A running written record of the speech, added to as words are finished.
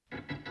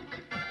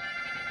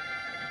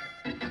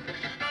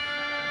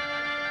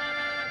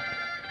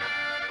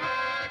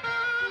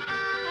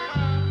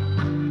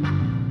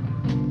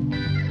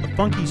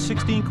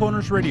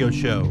Funky16Corners radio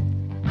show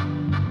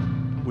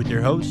with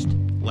your host,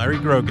 Larry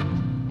Grogan.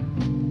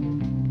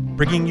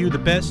 Bringing you the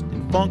best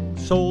in funk,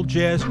 soul,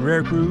 jazz, and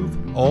rare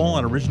groove, all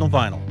on original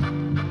vinyl.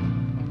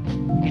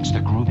 It's the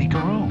Groovy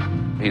Guru.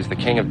 He's the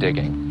king of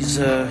digging. He's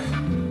the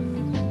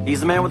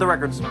man with the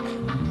records.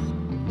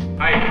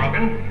 Hi,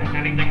 Grogan. Is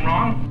anything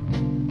wrong?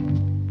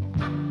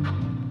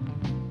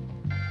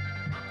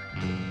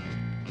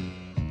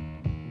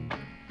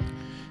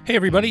 Hey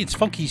everybody, it's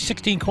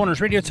Funky16Corners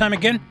radio time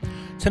again.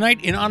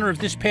 Tonight, in honor of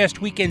this past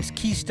weekend's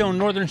Keystone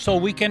Northern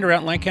Soul Weekender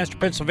out in Lancaster,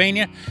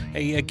 Pennsylvania,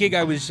 a gig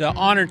I was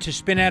honored to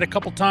spin at a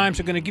couple times.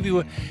 I'm going to give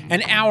you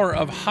an hour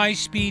of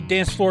high-speed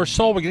dance floor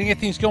soul. We're going to get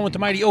things going with the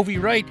mighty O.V.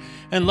 Wright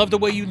and Love the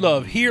Way You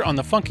Love here on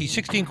the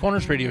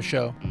Funky16Corners radio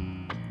show.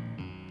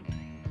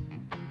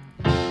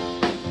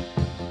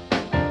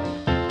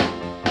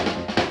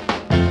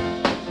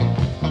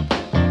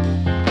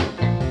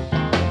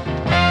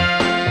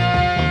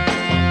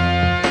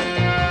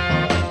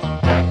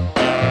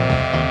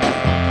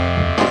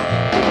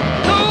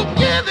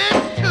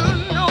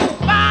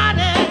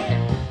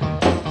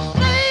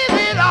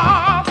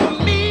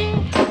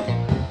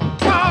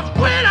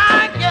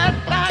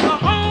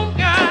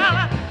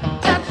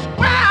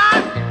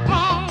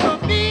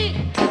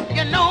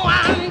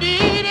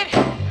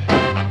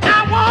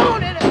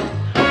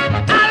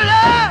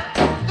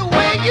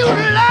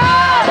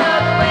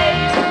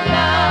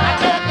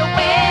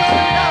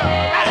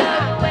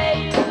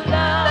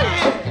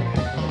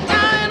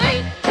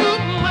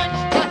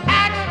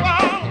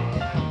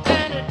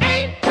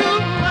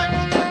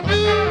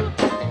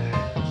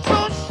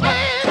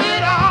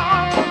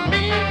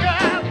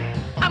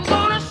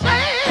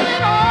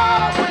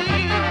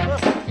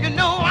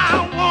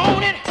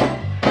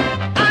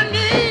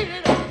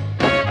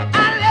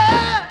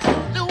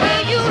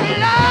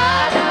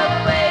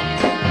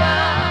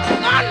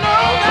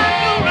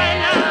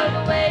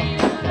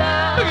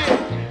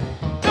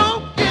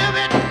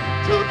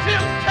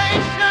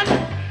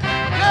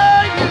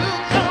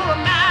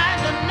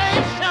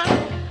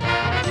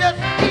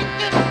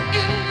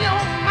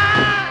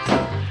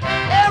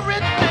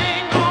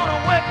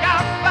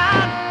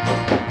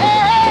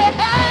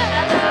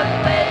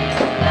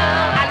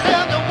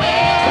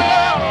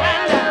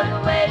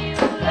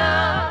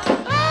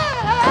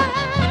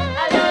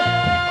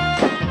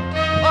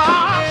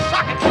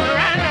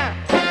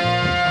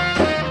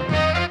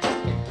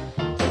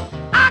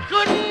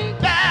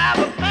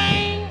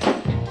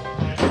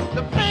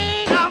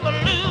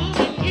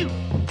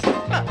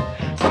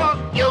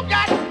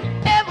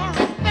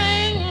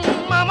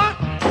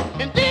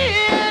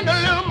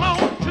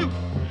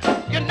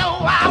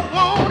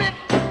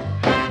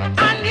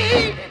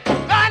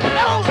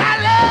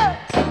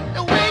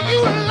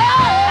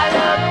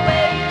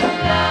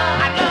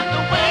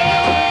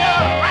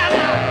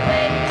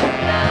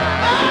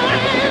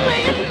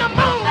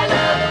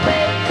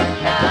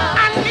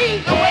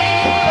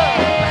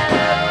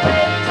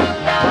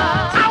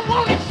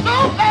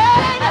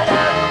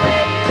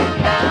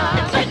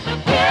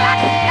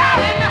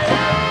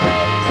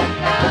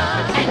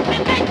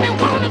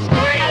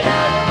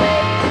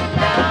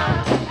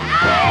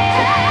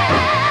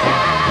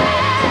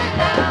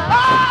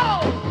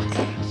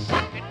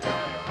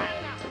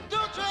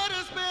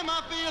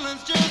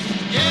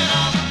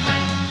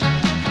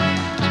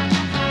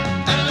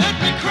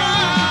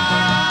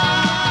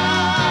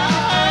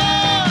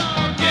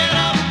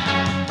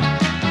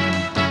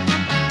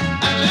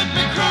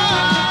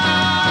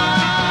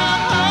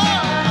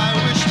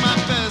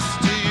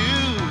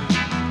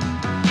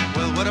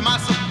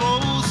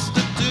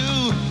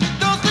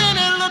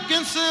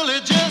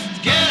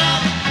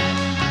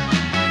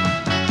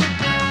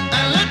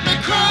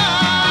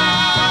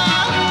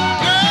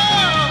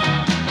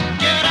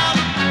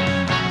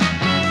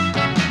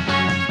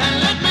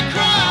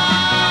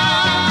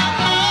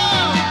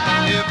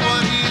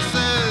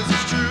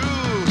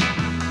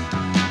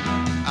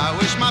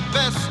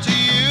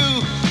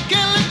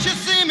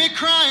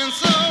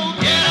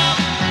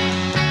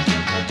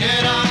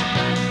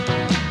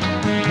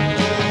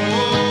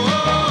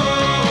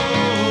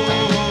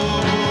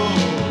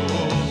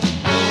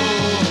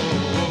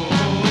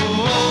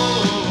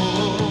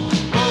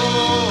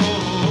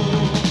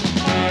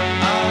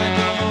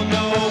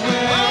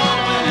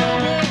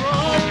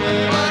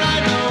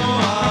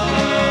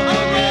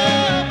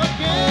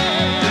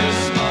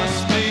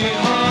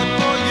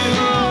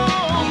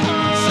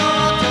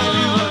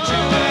 What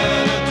you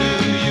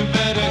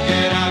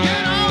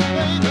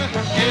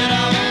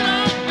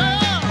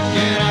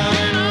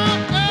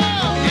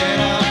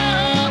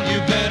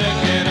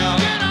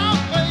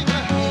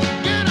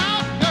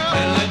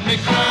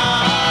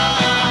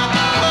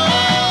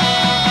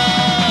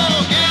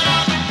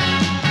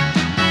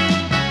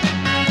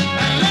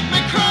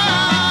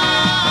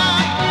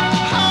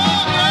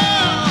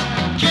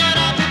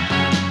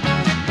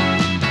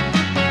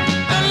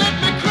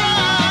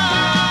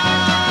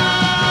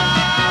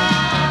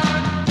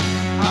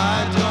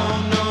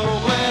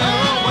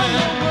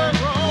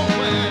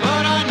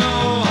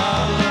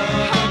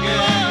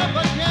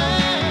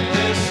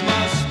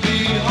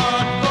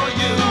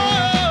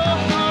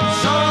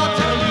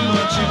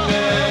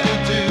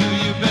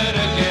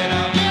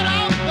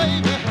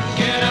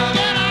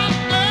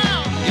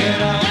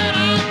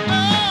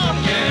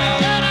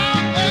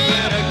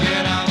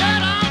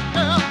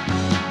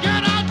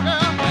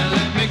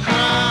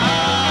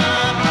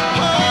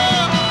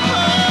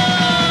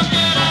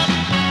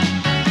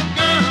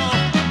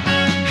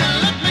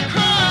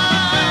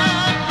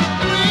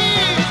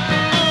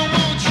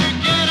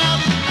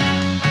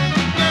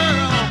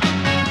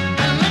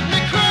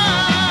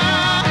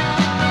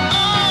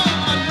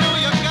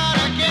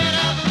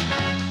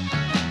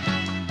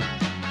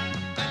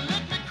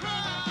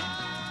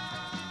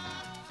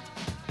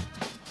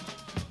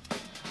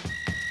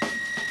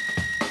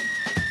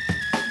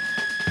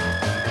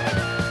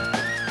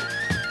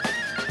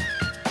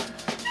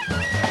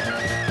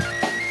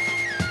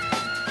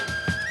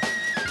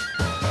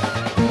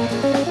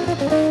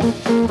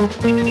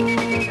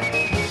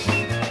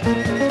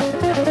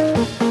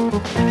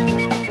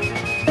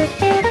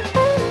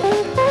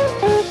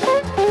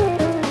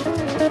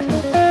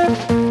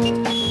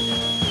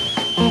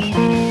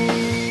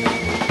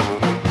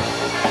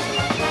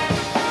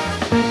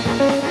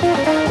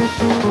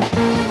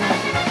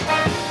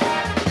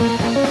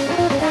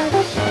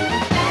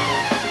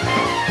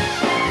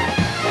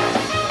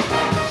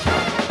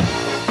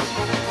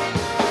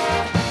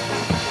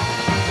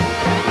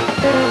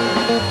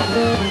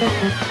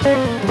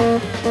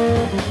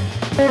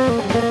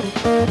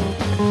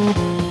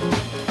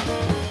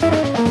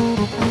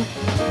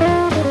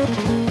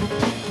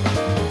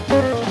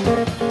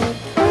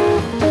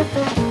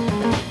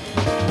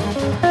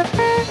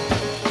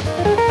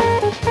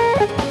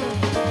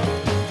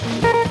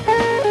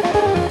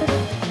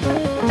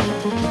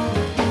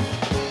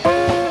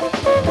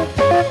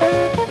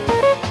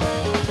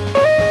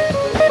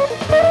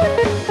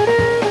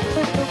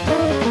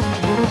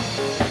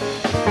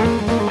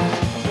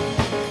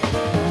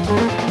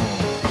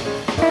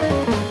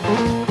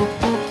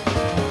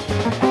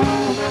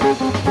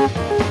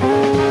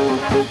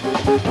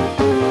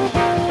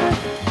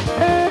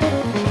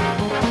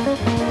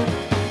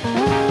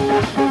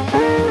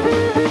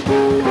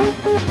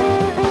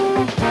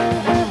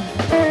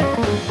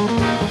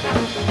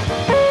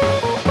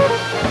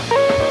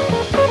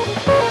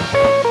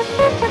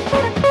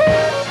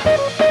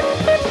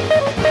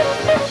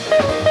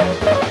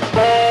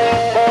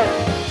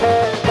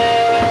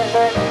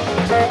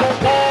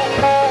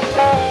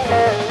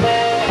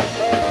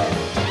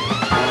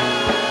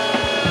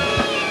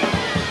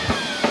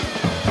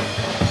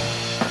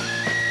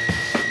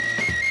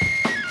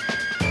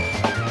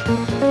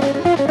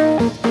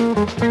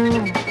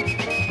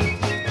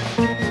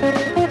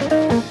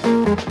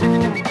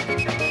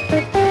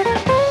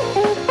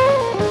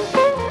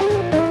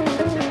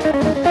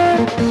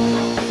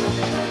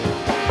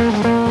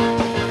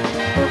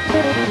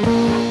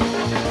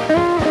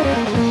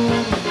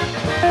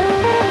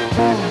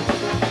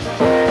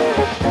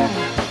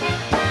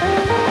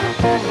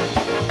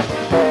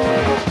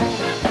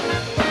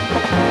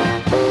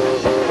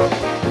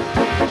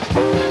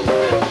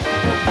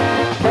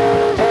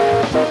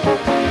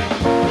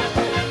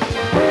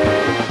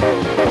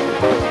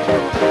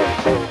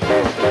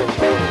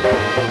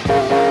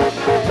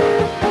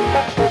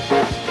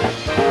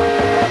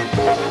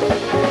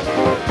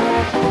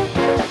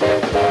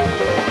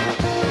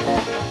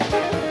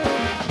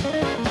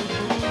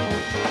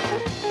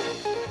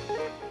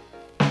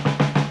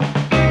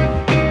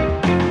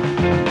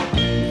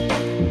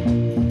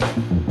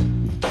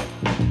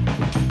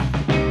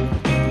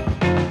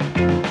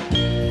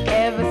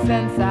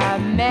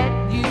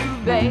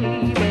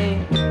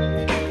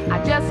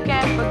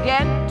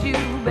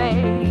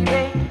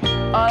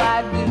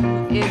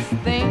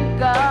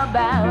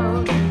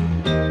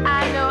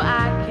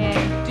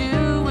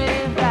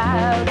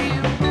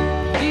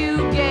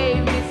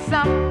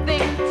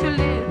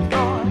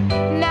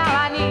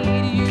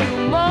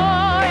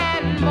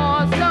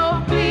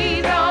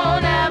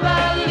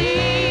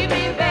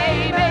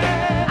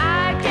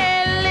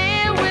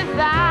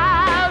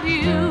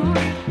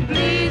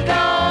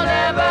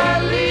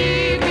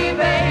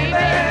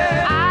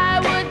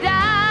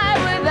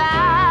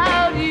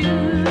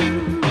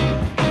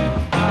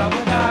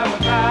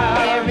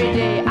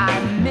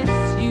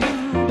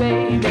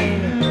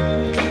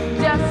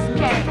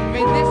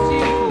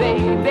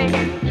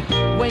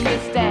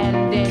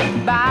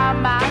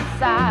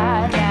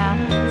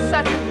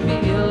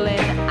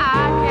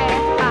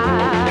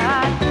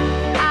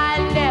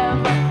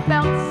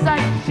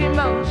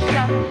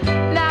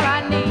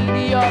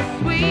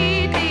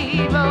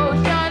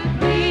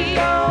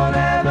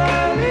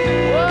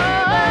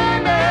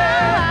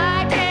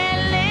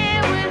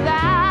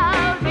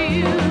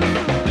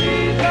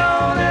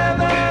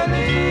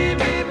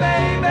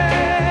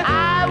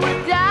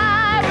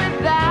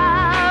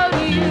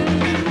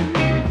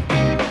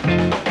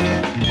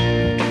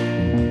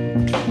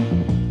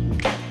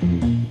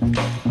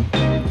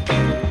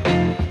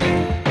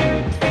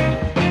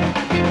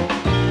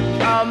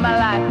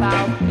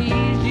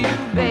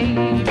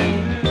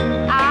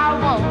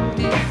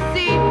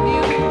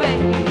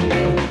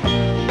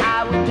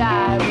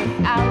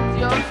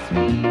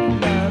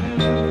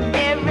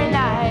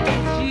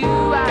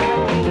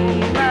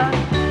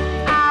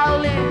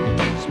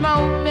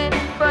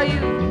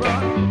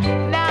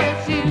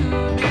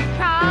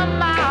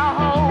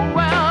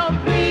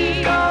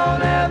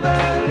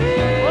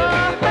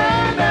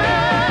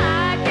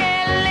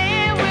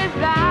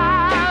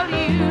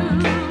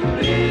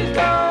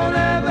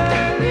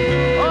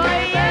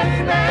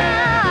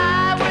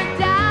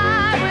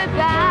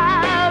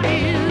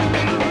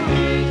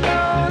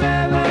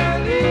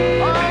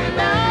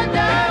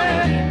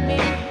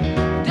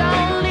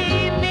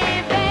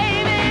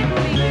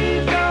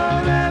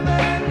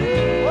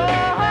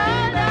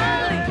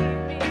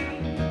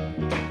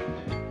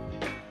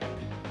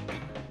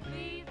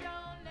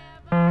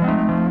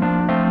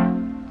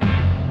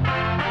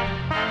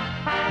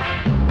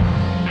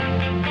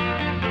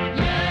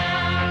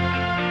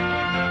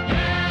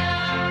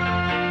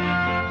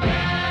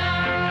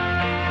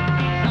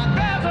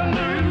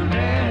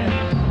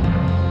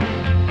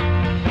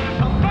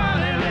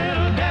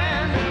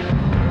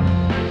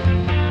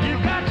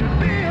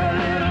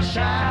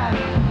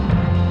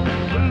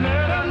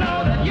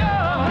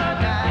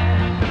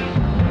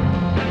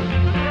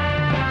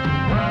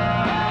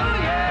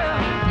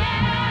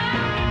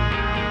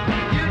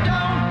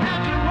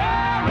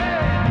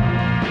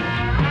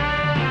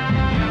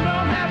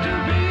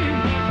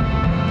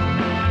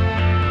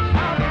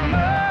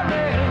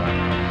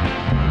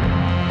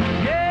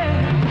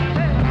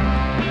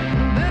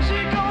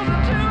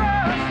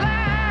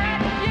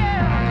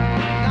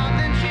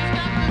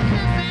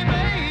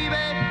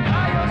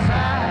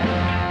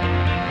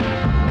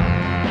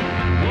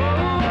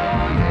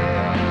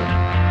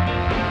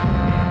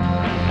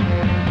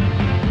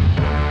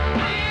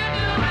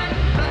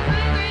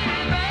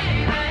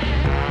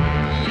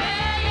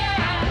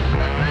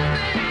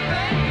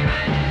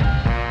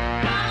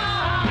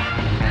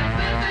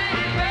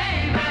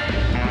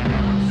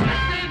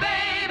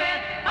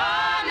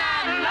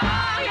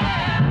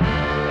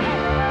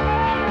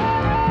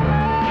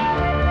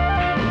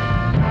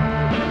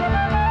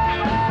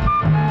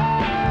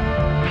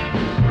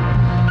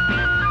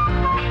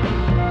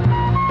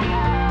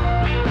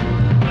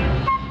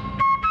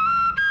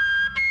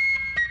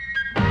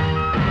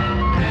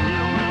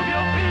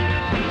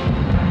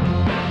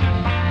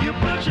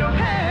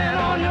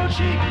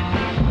cheek.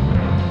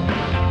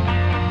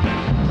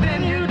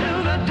 Then you do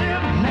the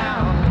dip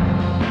now.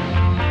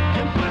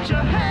 You put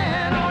your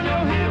hand on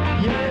your hip,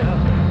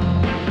 yeah.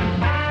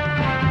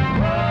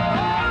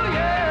 Oh,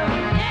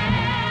 yeah.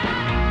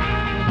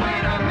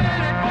 Wait a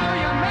minute while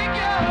you make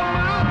your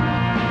move.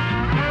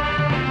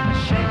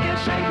 Shake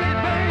it,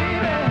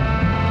 baby.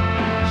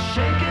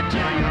 Shake it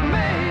till you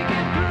make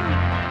it through.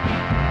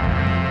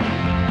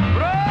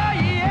 Oh,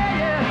 yeah,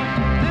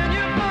 yeah. Then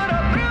you put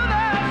her through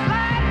that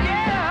slide,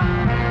 yeah.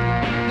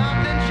 Now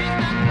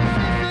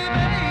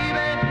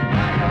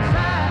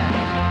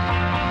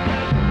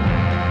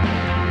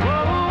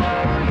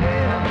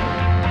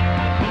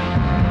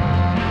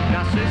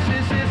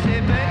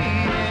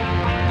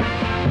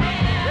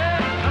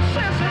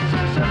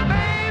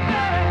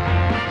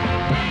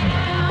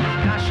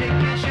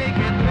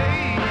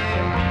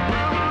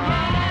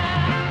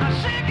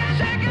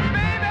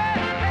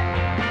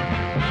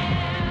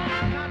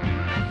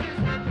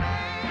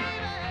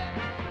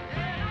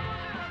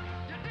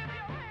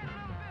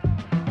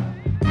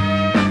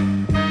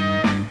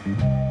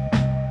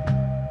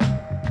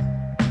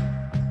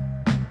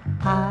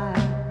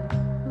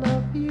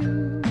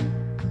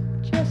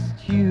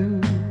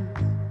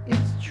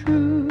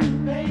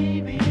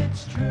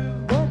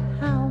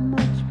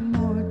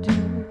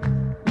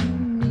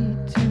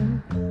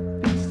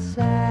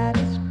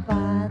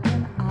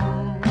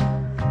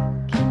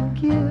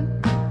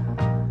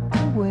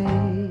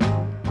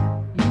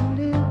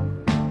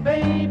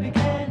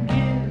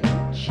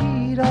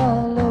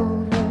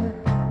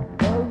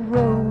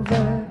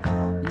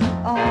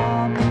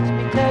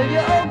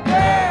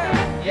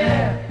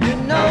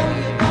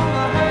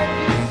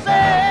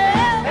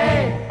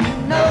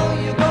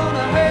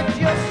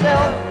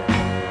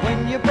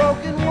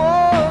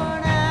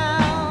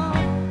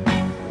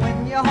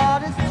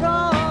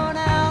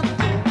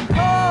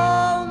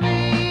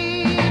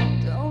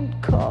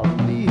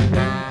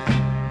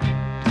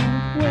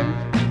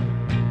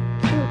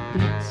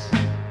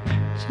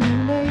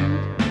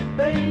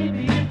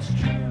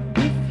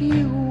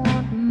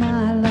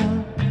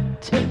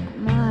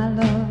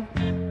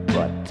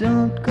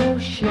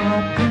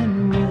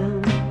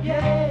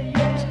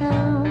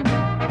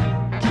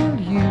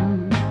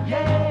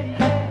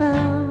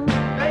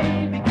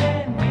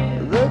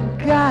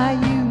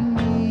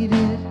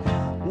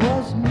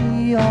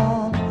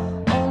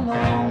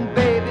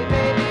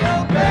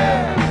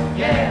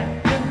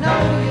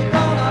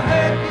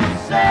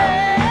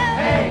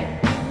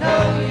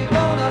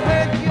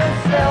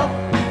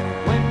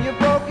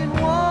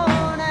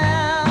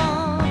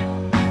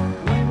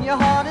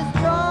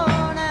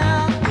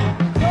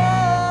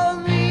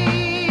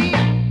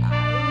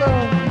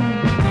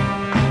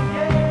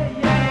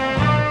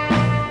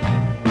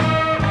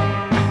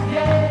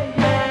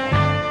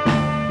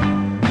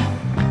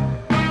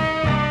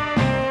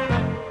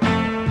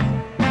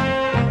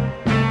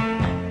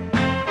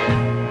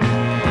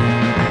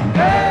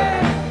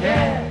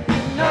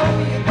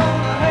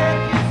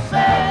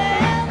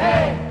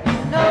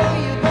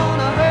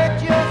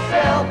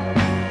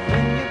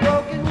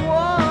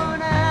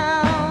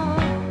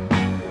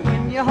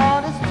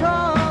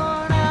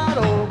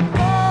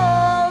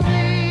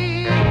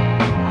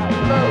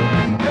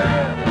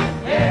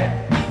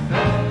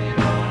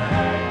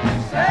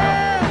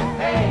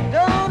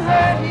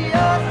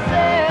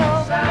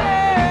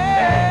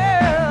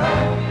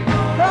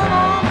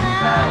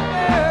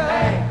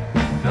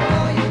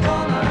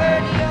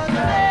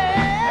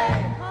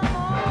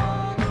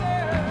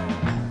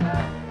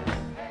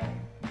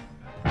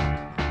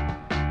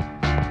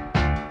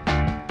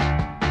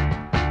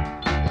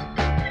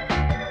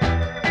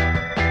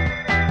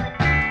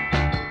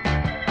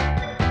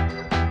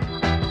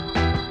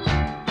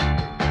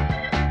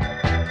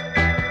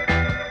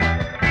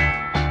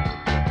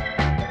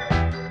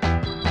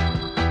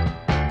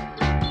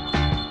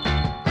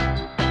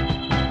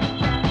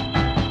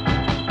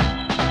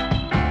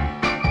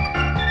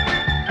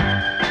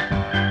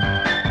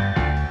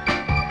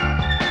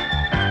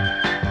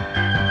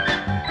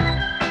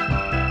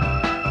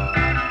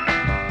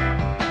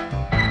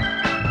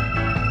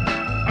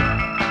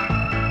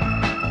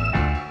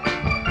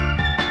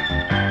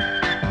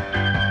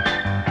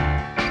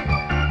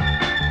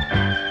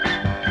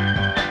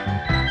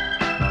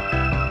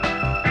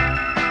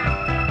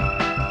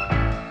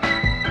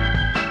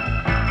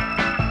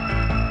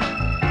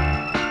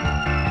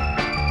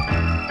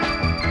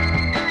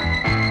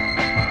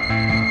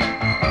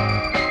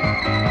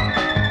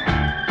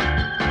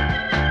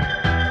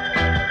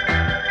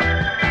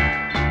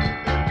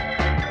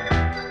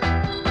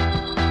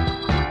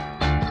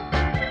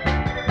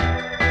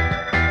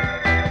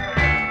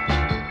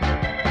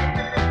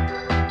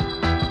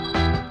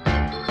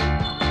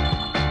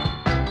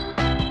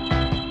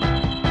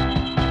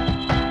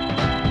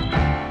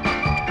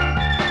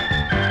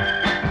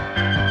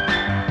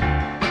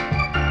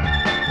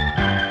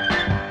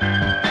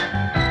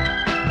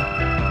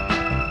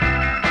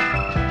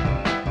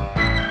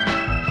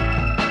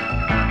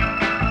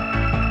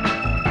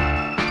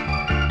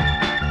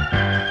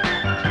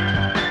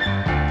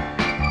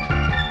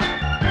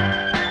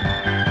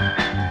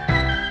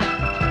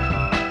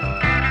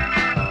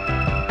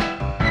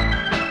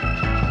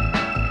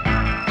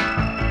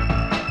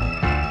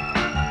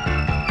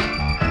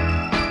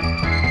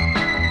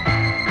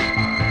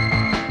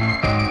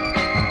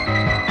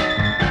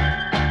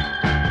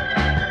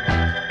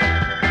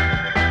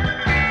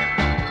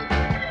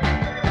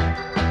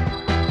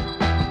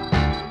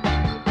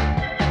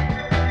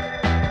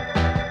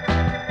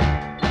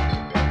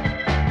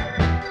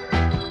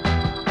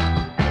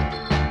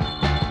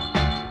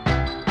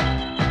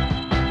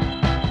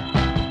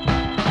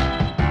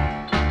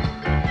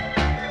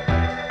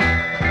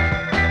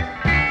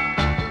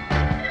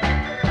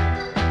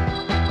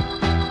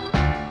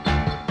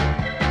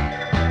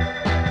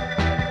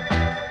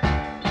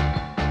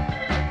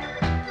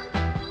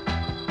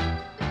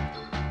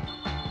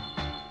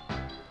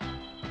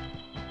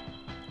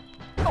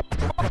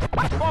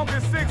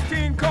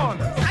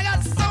Funky16Corners. I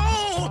got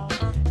soul,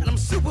 and I'm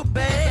super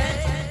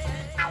bad.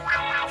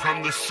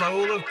 From the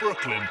soul of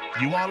Brooklyn,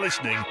 you are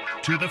listening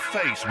to The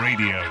Face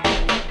Radio.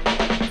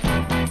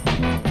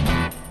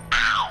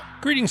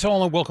 Greetings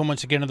all and welcome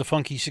once again to the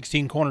Funky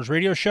 16 Corners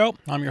radio show.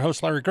 I'm your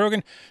host, Larry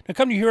Grogan. I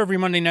come to you here every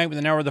Monday night with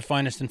an hour of the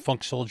finest in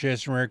funk, soul,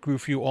 jazz, and rare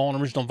groove for you all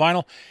on original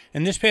vinyl.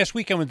 And this past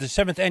weekend was the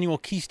 7th annual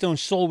Keystone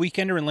Soul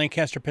Weekender in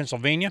Lancaster,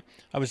 Pennsylvania.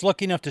 I was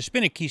lucky enough to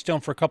spin at Keystone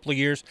for a couple of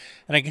years,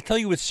 and I can tell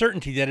you with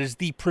certainty that as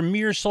the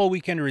premier soul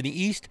weekender in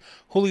the East,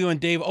 Julio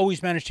and Dave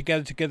always managed to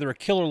gather together a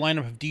killer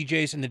lineup of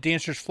DJs, and the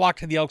dancers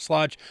flocked to the Elks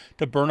Lodge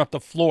to burn up the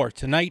floor.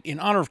 Tonight, in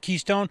honor of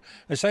Keystone,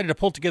 I decided to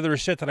pull together a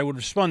set that I would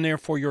have spun there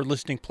for your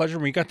listening pleasure.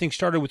 We got things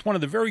started with one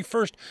of the very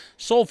first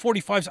Soul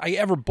 45s I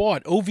ever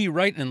bought, O.V.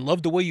 Wright and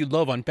Love the Way You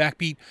Love on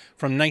Backbeat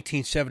from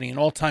 1970, an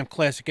all-time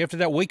classic. After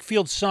that,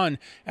 Wakefield Sun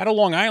out of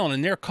Long Island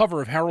and their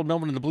cover of Harold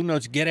Melvin and the Blue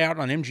Notes' Get Out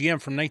on MGM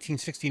from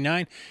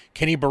 1969,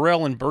 Kenny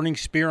Burrell and Burning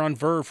Spear on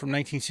Verve from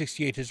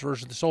 1968, his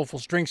version of the Soulful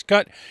Strings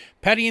Cut,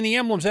 Patty and the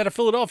Emblems out of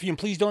Philadelphia and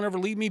Please Don't Ever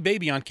Leave Me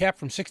Baby on Cap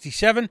from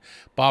 67,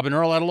 Bob and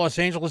Earl out of Los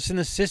Angeles and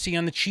the Sissy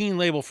on the Cheen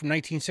label from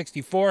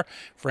 1964,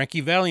 Frankie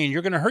Valli and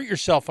You're Gonna Hurt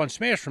Yourself on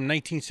Smash from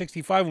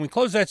 1965, and we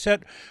close that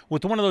set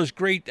with one of those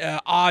great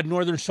odd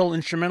Northern Soul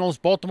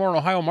instrumentals, Baltimore and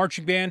Ohio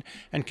Marching Band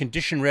and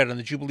Condition Red on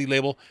the Jubilee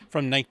label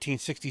from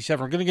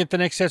 1967. We're going to get the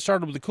next set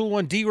started with a cool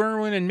one, D.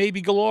 Irwin and Maybe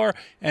Galore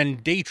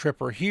and Day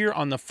Tripper here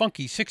on the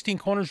Funky 16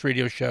 Corners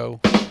radio show.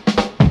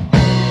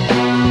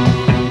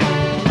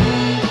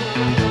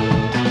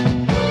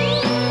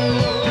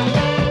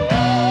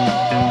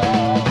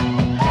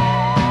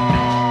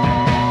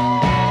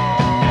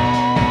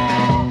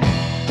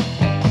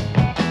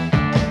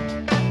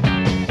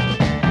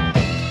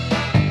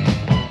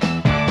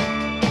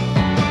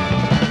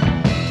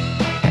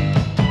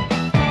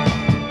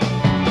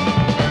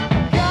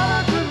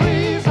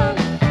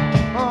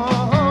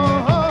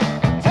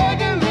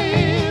 Take it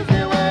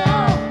easy,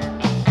 well.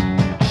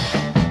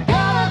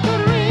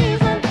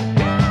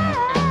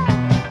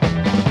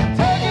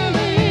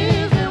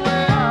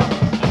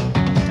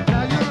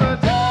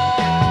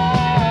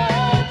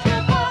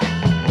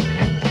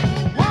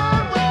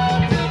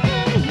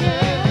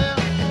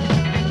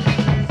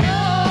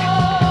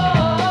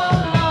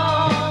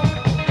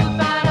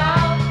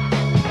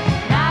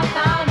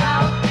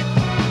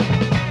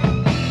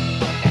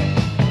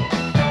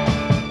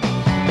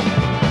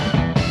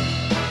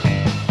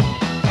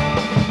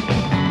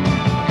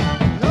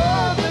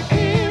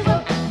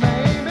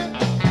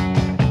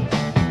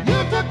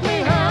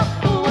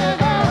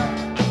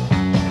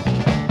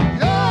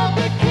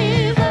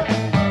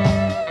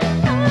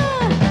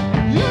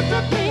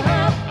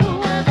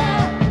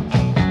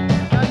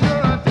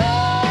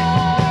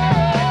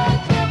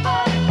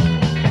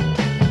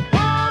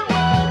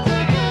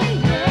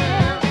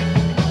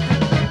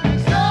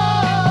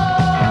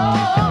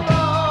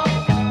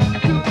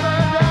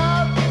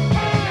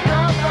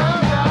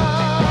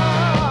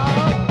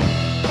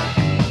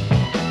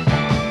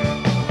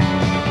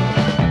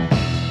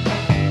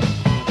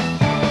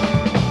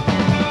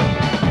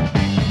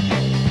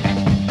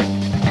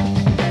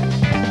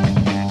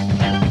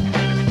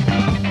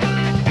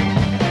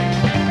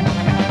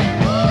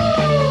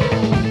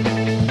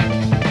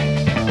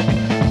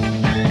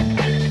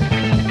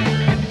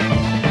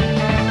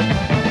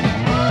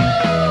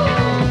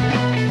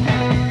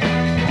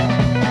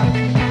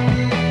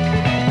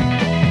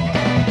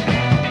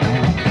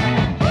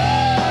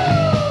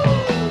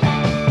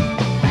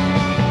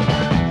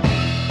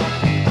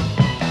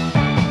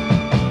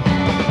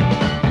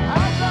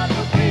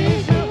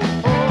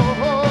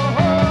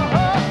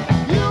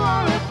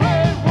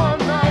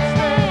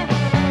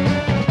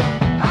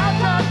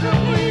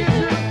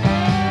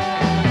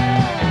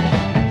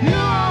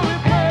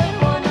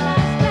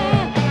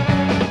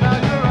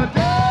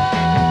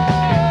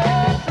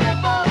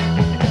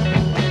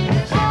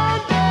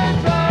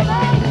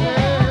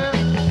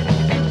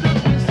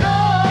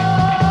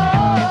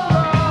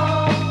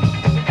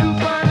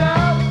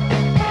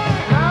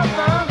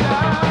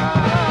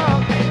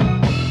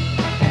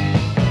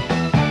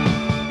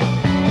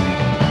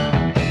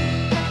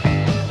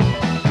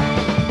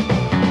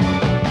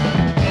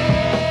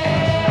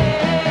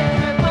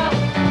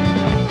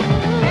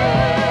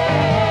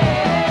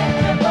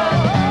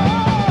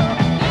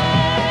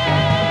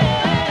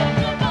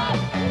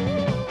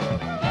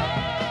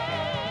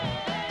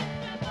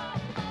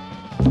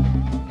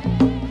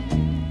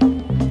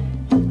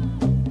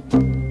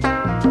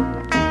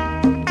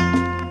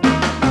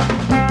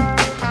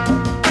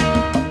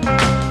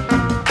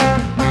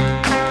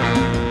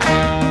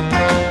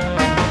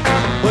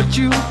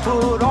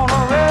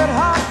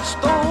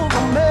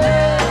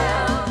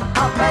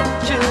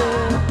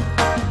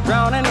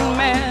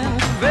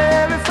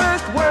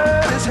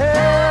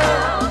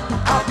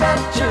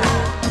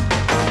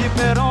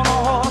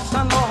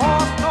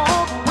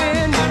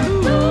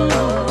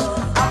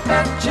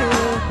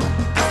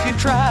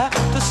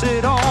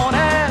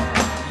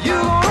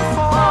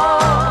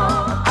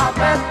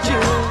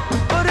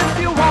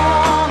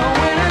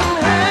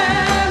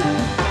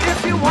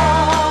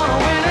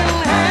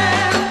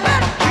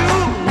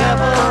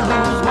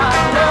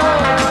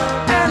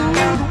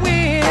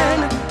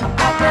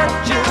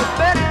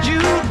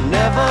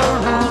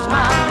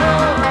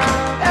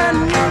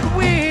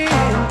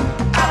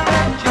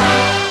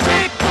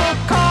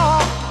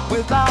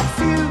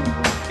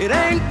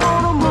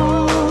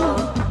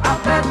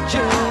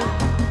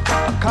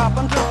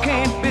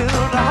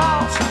 build a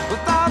house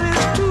without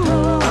his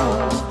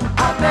tools.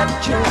 I bet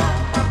you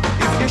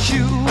if your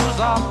shoes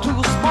are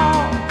too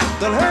small,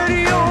 they'll hurt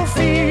your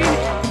feet.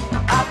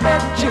 I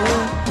bet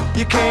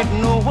you can't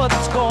know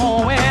what's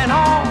going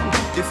on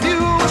if you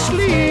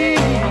asleep.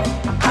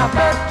 I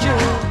bet you,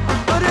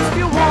 but if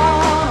you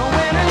want a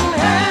winning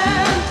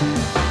hand,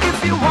 if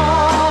you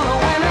want a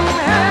winning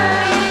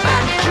hand,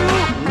 bet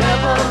you'd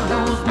never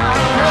lose my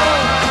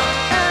love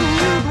and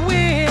you'd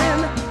win.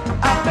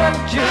 I bet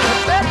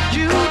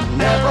you'd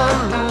never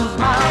lose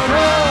my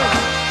love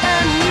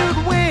and you'd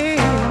win.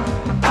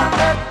 I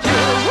bet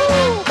you,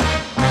 woo.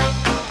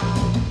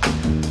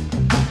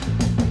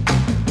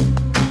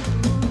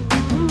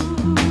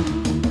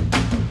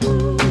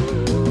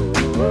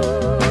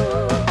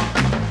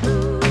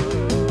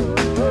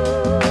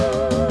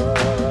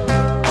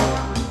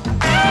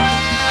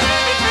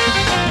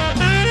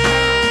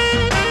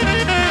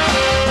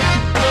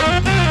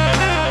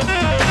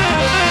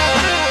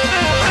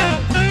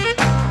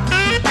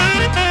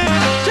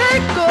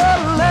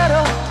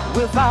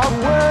 Without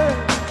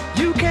words,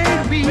 you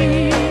can't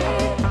read.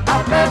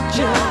 I bet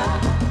you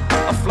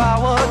a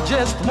flower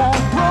just won't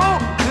grow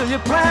till you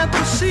plant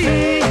the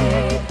seed.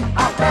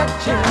 I bet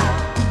you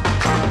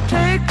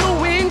take the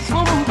wings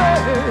from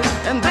birds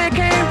and they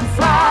can't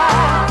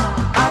fly.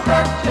 I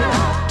bet you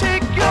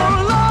take your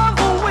love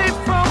away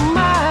from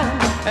mine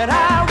and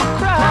I would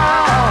cry.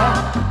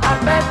 I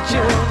bet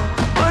you,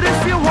 but if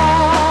you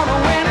want a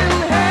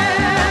winning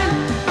hand,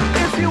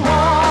 if you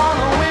want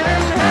a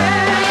winning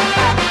hand,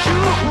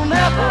 you'll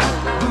never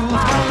lose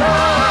my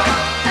love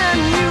and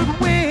you'd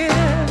win.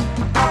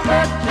 I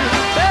bet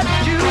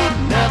you'd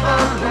never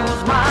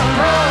lose my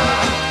love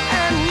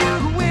and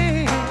you'd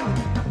win.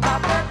 I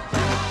bet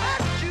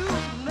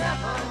you'd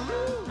never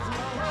lose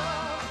my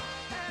love and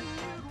you'd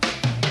win.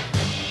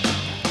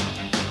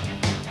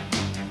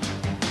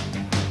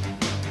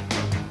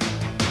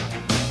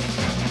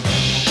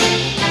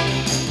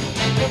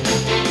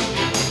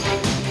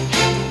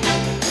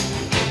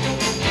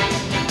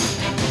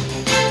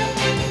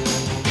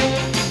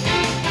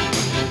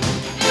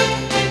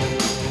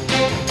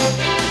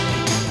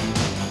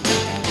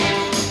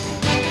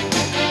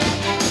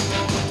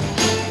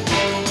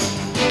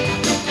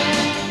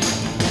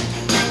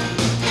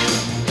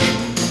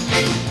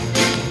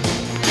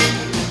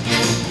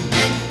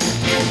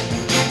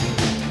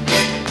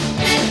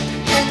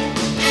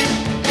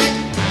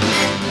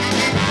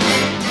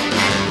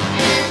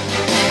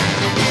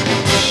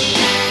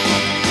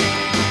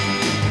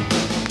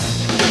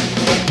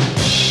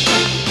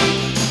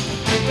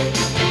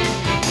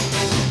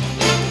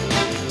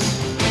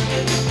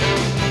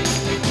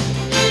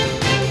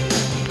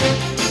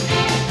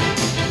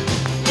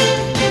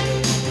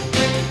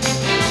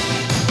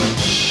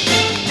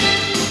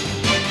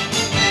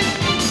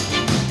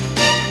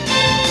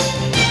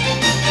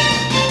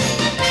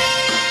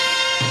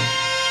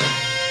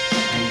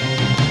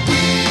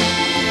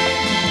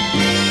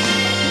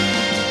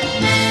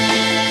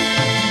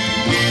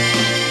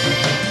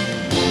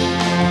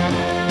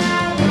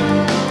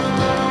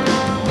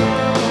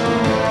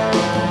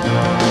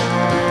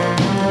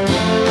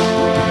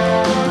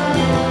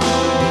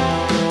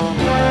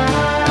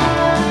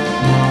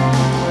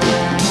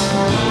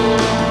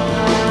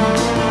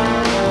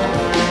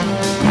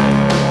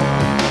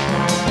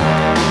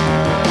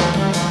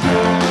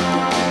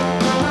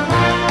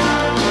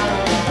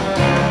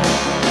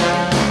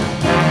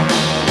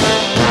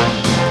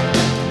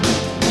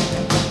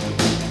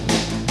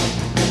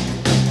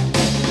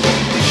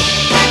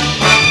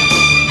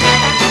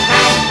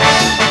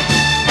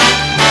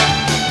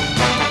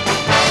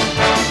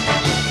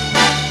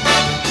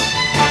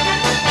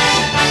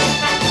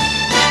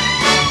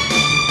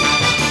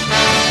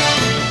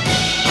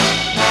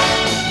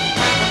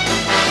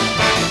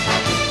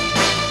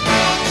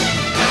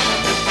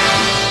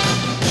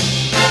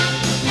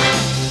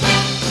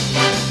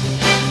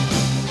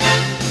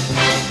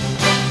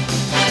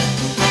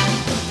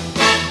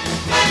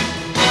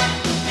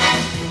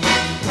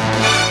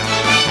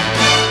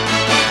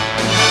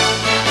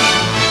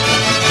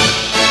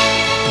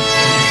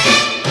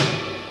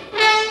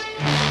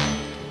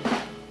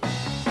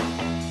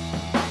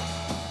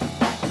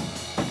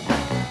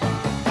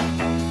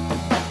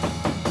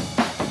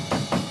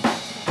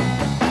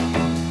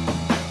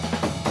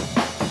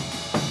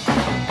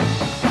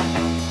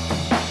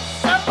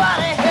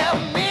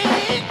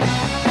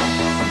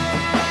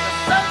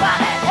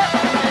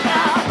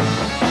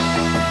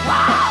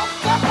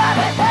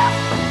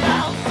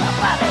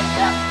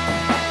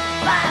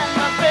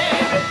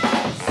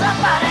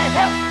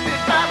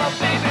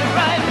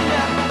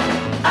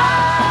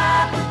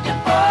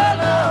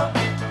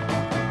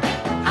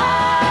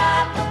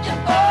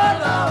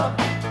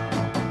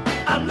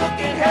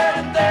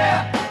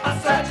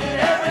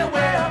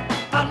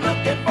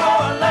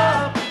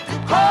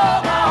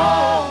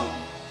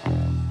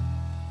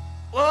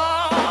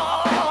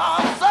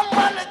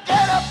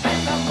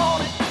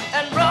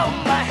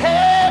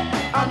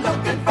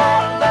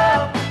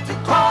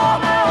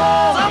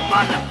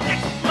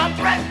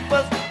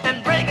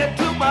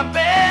 my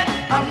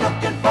bed. I'm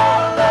looking for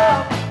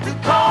love to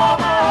call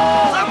my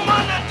own.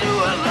 Someone to do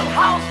a little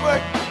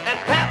housework and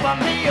pamper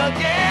me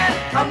again.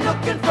 I'm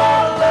looking for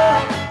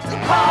love to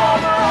call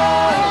my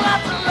own.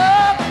 Lots of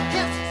love and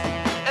kisses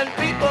and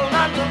people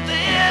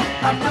understand.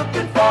 I'm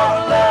looking for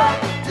love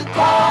to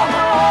call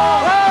my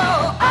own.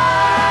 Oh,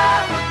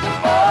 I'm looking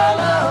for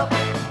love.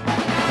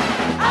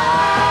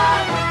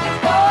 I'm looking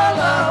for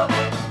love.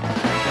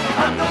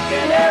 I'm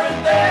looking here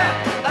and there.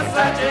 I'm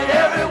searching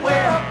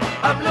everywhere.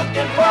 I'm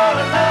looking for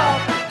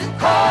love to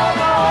call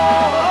my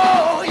own.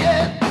 Oh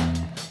yeah,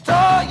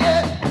 oh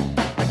yeah.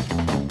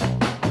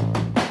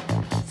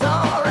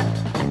 Sorry,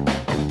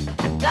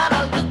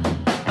 gotta look.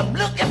 I'm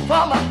looking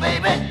for my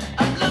baby.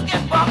 I'm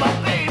looking for my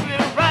baby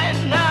right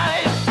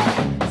now.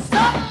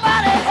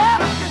 Somebody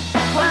help me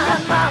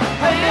find my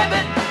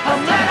baby. I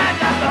said I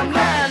got to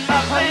find my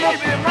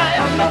baby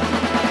right now.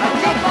 I'm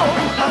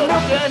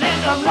looking in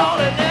the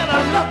morning and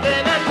I'm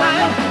looking at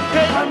night.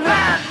 Can't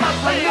find my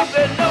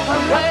baby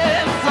nowhere.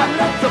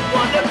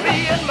 Someone to be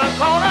in my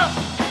corner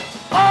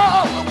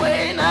all the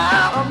way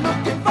now. I'm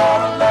looking for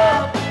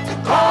love to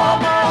call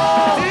my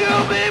own.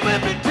 You'll be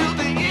with me to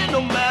the end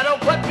no matter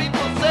what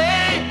people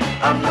say.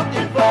 I'm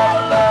looking for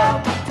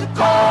love to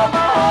call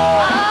my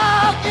own.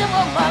 I'll give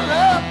her my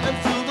love and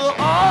soothe her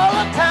all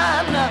the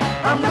time now.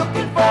 I'm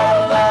looking for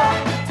love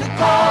to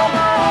call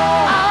my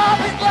own. I'll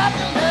be glad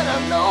to let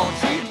her know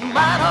she's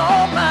mine,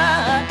 all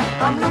mine.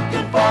 I'm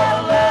looking for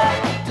love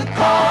to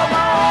call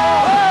my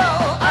own.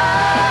 Oh,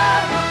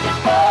 I'm looking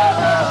for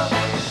love.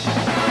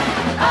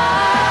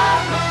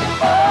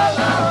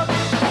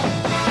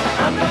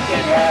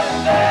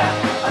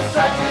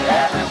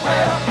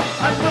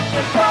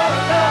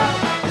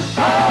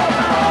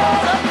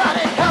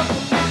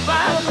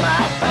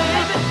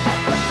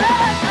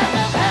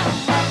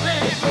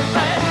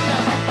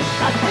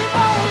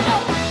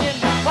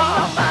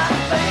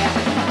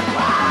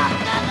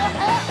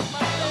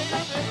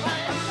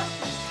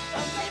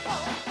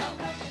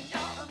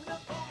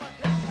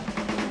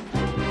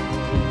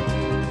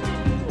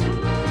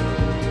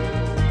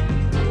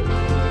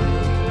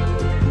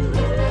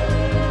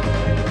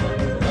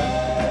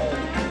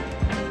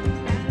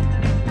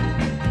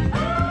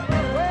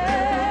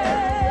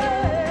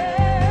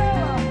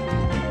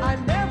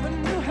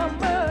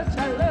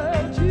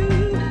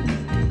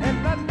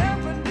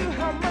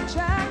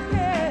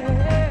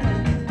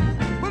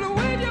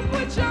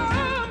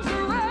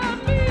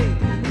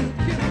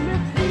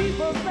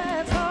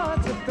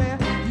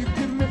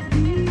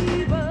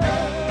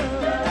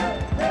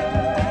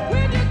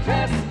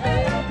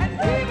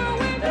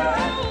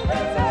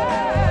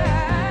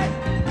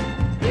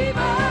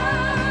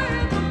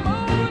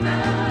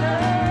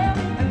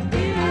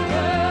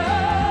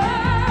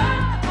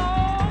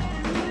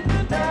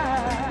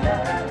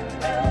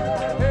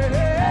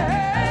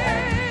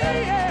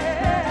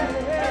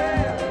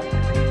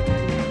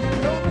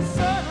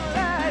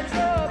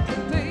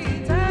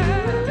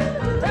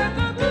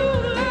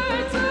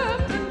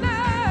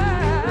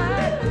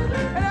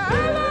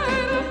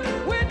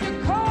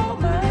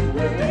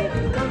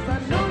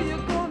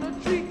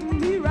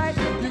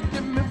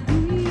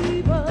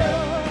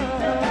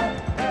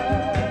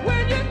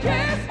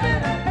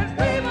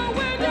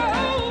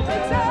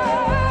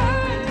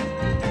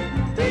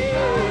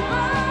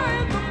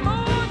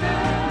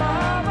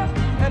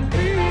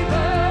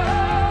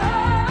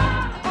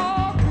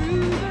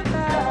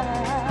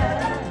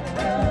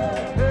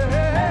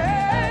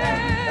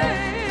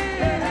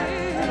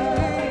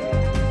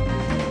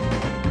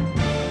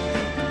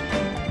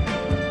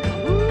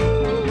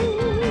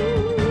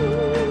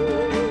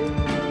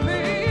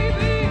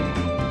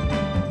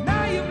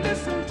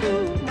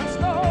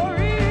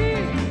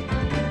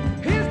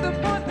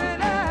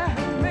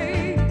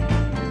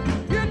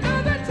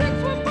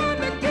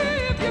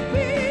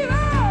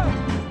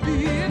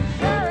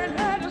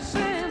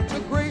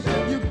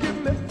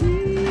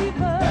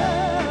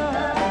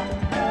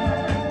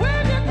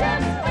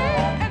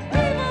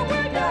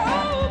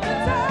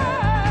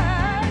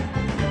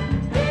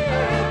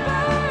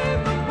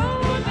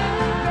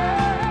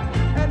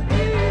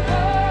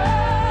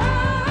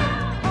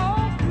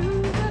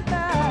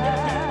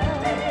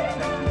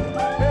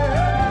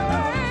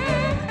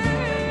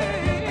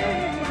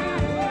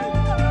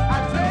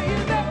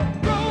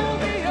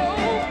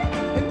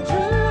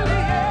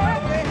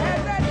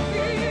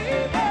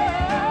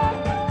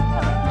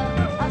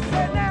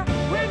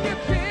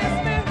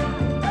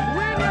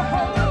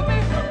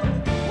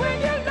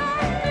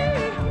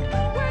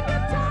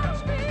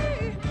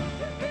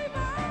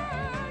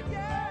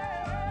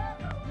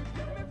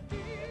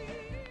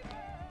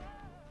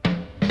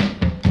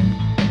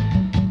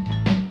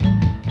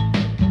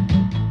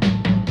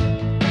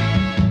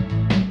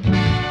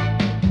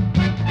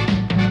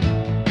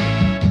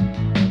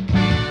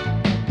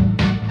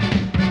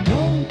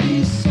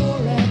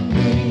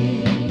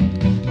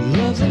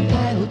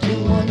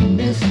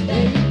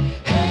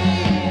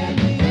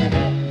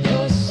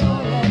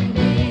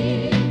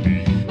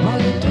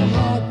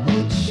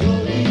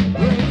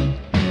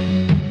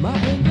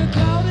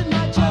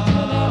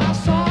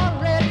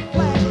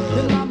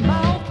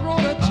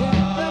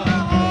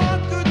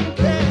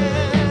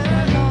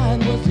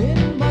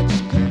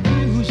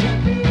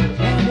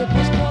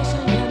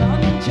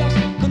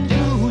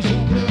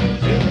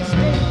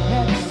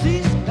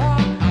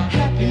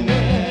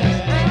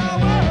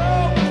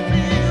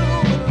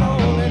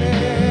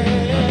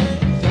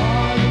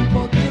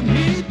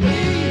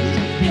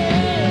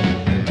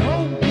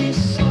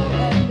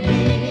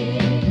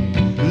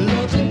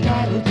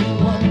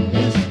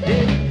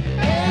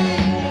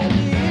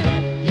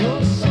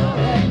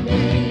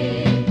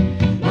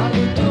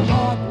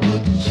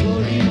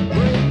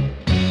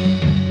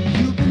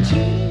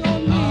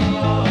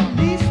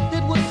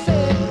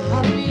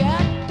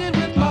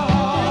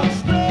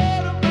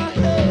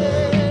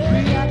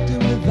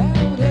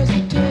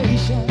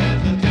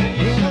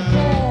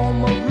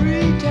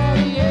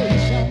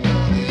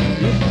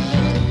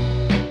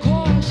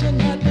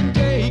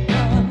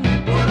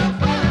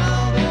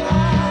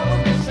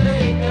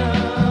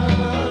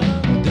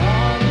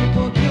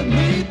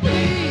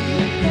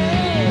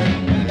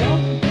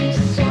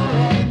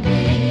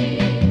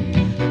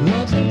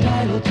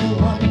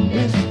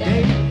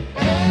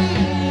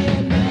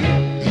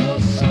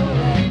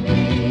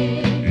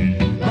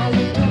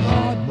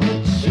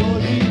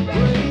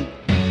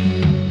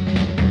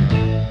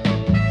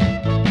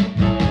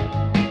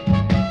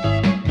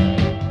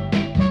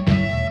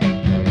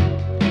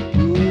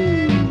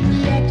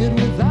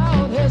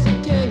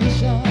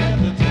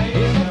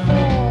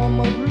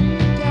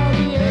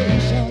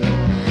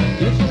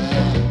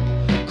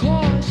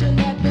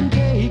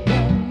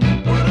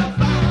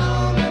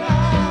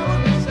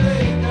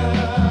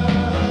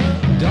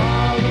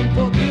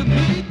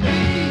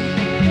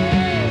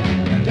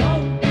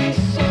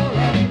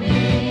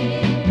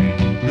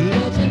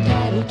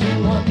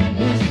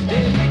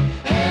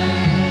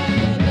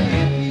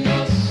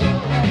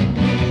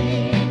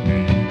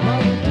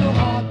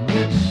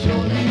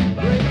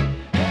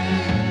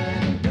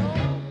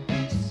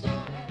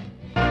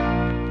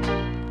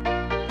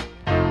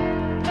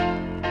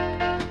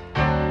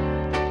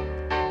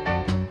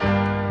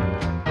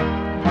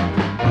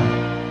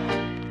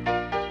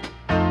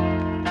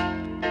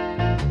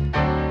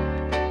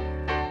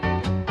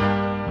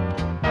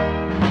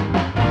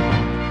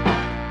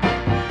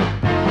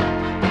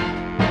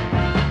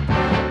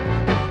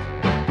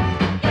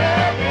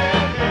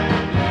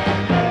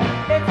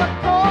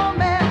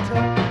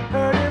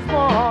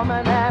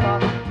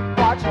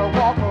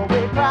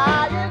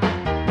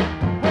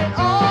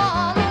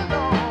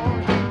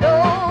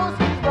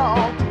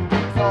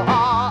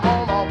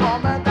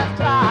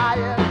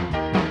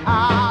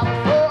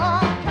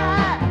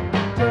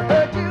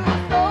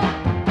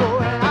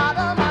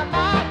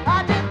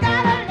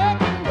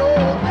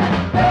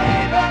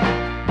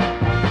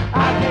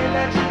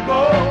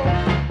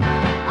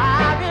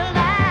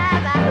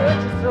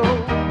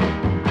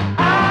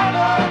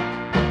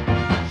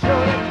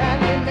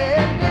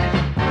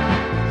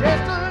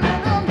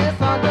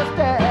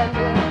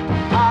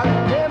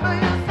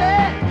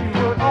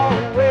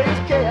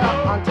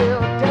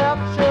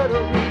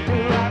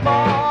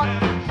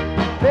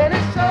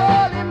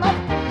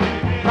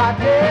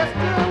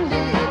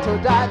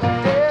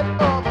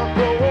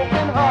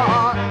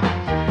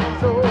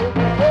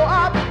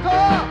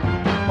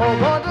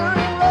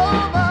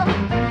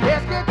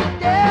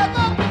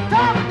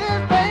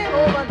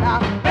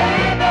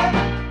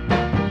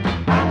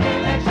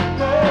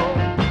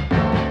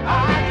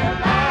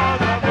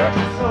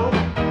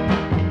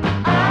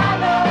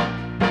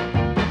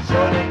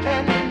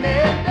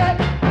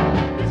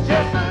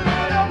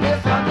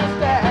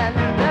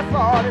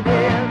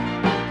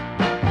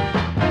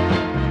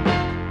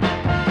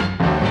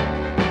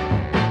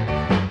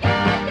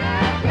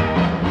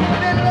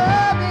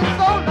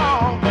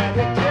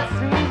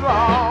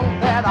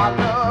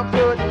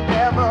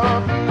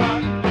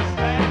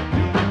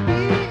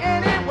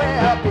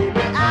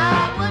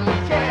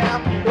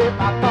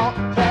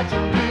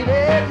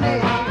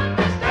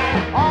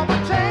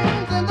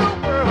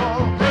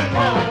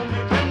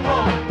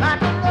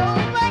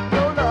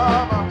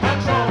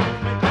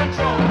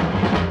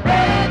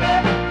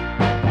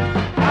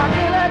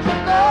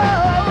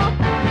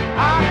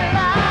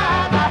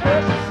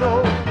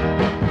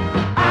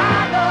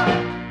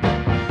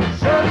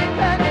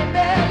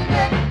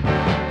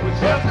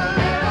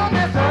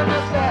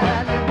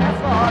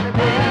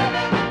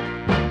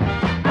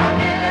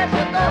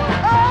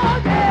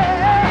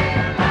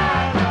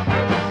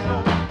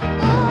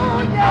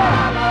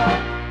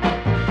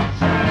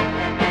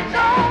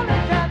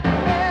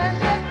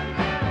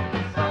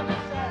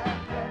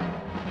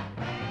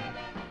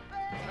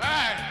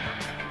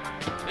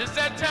 It's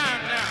that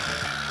time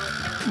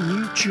now.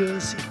 New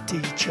Jersey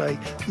DJ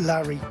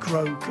Larry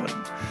Grogan,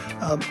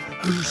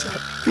 who's a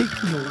big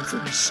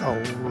Northern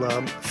Soul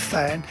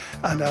fan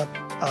and a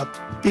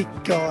big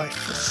guy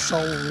for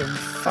soul and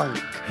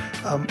funk,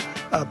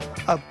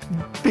 a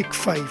big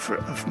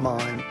favourite of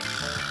mine.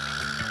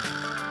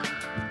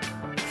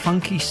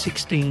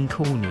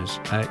 Funky16Corners.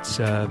 It's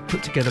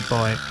put together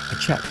by a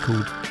chap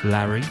called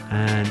Larry,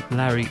 and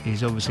Larry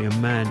is obviously a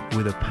man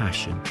with a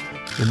passion.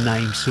 The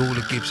name sort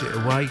of gives it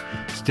away.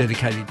 It's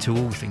dedicated to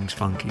all things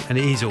funky, and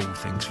it is all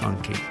things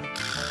funky.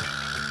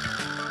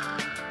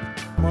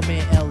 My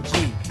man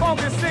LG.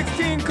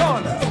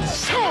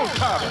 Funky16Corners.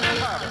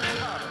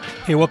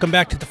 Hey, welcome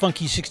back to the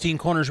Funky 16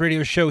 Corners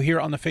radio show here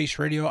on the Face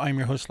Radio. I'm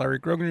your host, Larry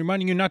Grogan,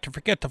 reminding you not to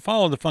forget to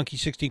follow the Funky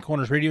 16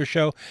 Corners radio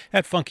show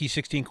at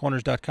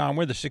funky16corners.com,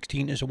 where the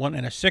 16 is a 1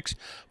 and a 6.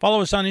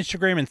 Follow us on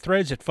Instagram and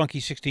Threads at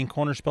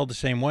Funky16Corners, spelled the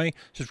same way.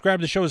 Subscribe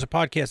to the show as a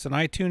podcast on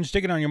iTunes.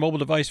 Dig it on your mobile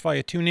device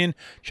via TuneIn.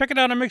 Check it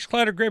out on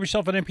Mixcloud or grab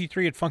yourself an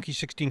MP3 at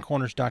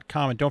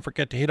funky16corners.com. And don't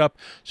forget to hit up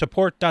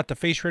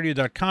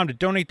support.thefaceradio.com to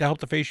donate to help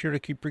the Face Radio to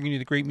keep bringing you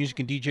the great music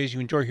and DJs you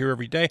enjoy here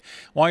every day.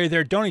 While you're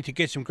there, donate to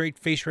get some great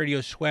Face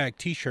Radio swag.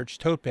 T-shirts,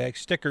 tote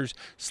bags, stickers,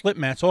 slip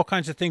mats, all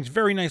kinds of things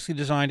very nicely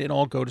designed, and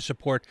all go to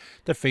support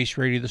the Face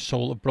Radio, the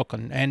soul of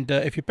Brooklyn. And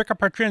if you pick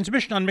up our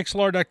transmission on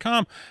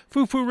Mixlr.com,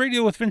 Foo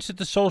Radio with Vincent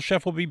the Soul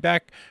Chef will be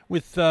back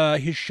with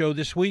his show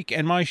this week,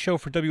 and my show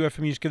for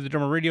WFMU's Give the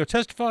Drummer Radio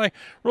Testify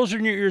rolls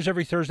in your ears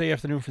every Thursday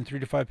afternoon from 3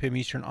 to 5 p.m.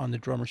 Eastern on the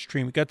Drummer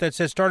Stream. We got that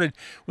set started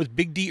with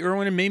Big D.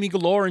 Irwin and Mamie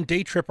Galore and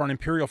Day Trip on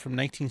Imperial from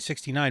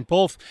 1969.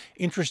 Both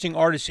interesting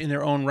artists in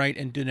their own right,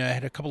 and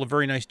had a couple of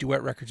very nice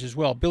duet records as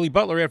well. Billy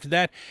Butler after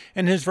that,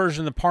 and his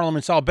version of the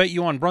Parliament's I'll Bet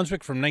You on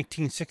Brunswick from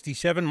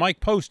 1967. Mike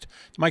Post,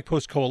 the Mike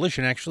Post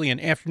Coalition, actually,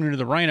 and Afternoon of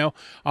the Rhino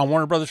on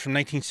Warner Brothers from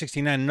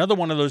 1969. Another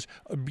one of those,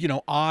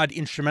 odd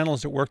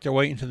instrumentals that worked their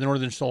way into the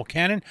Northern Soul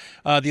canon.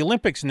 The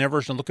Olympics in their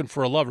version of Looking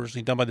for a Love,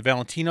 originally done by the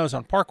Valentinos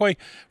on Parkway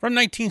from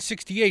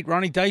 1968.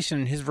 Ronnie Dyson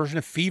and his version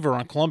of Fever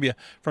on Columbia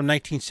from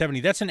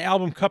 1970. That's an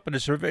album cut, but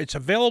it's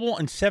available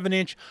in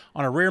 7-inch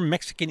on a rare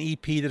Mexican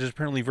EP that is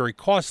apparently very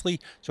costly,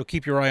 so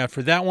keep your eye out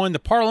for that one. The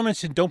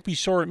Parliaments and Don't Be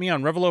Sore at Me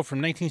on Revelo from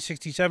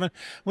 1967.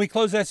 We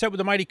close that set with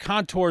the Mighty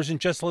Contours and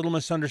Just a Little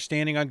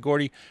Misunderstanding on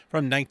Gordy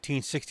from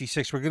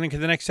 1966. We're going to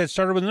get the next set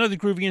started with another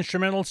groovy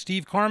instrumental,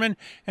 Steve Carmen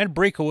and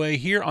Breakaway,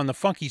 here on the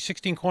Funky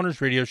 16 Corners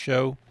radio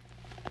show.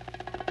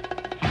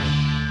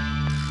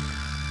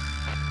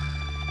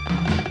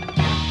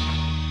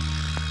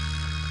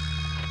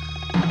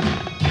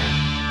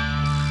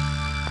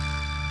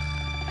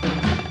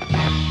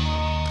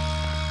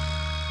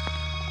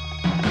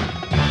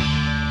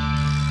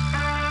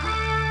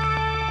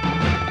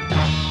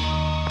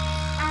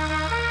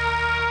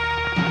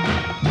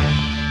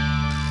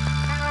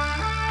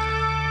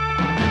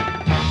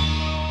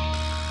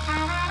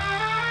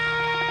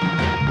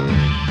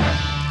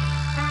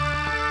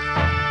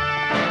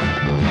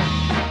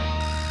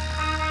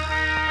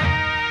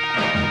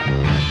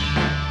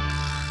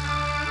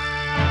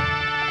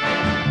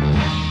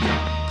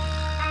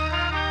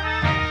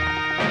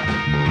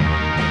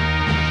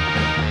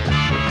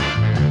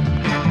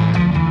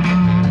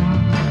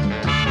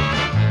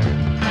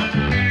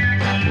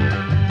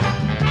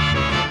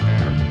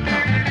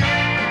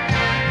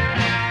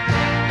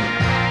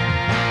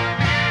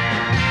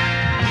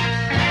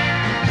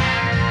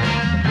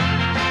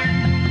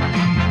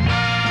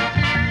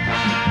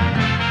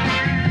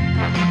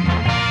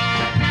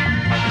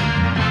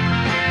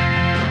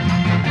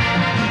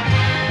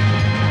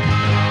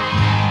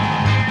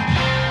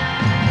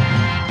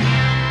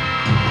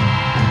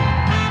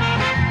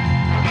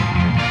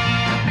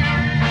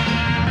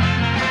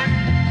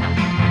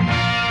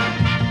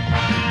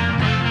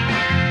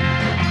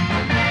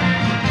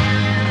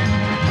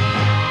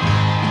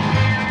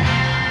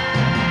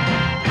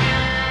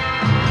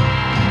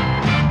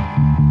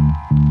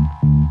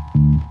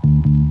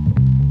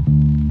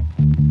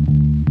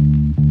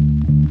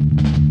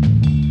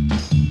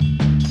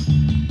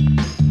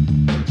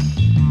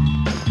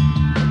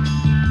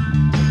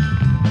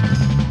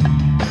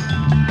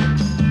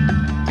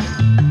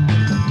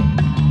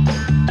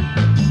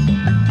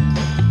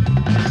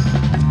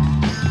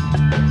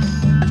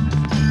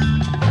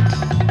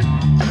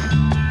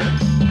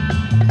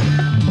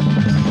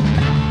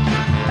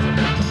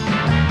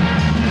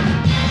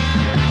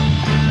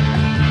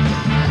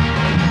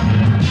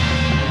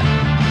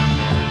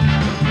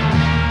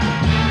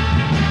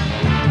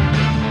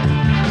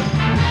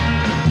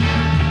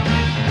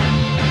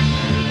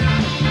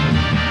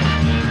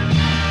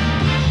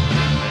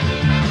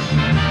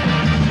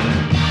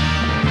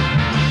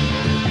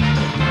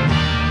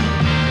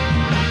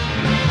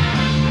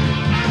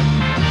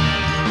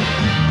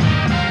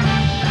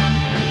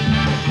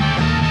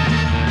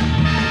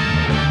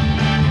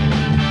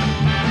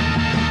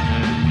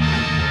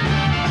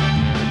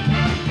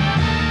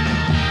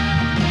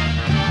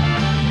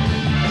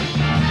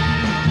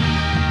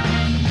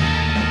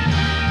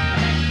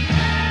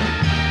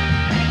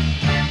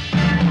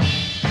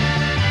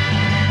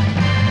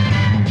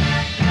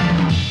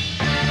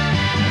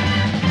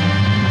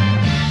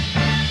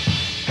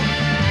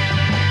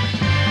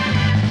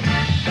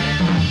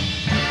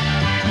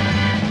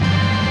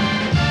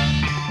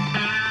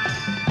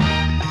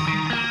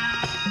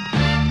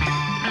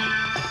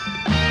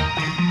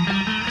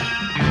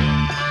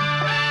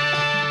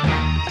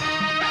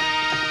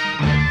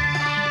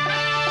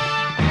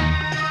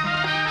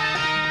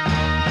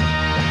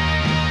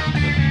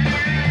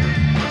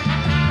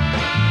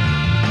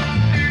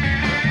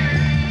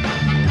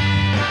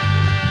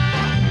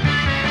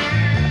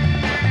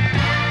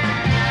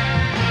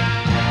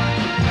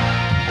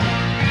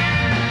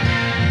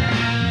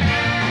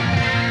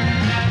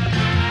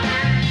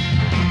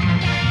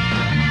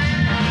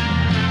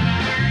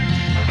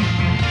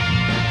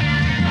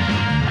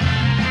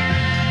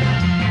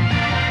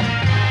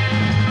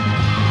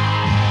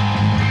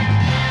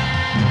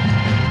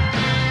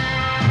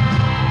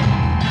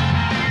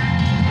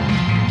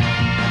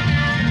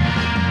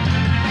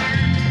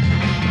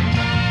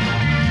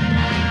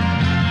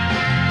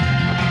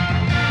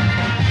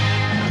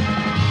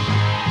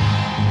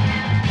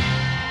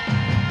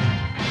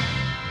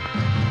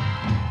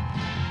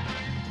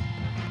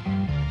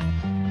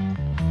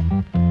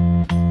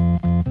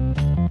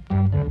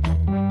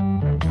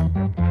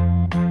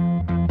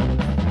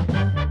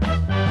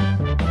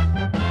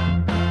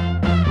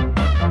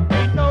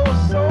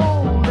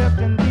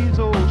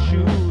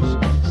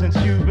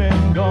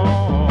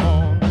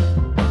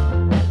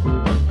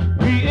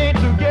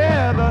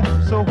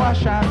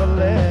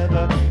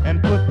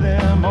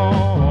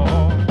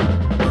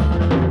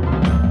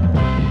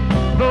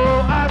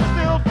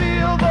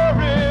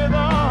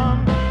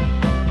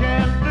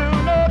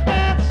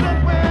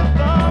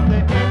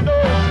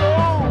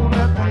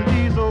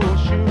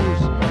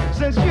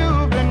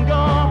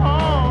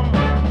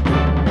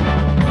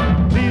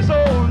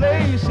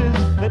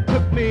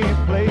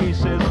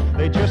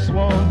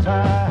 on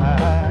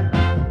tight.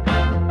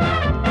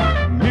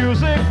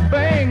 Music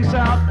bangs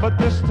out, but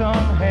this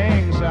tongue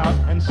hangs out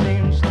and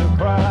seems to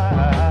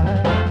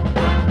cry.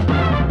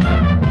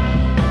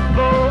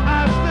 Though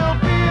I still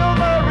feel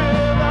the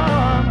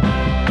rhythm,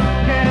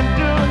 can't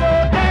do no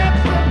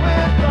dancing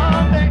with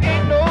them. There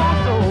ain't no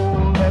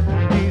soul left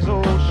in these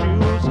old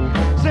shoes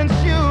since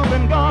you've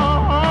been gone.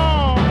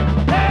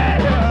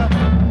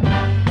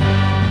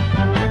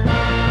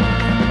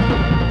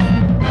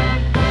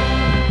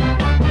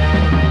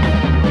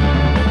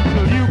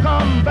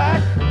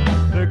 Back,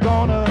 they're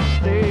gonna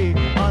stay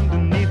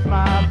underneath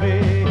my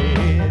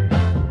bed.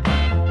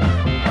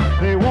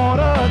 They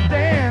wanna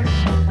dance,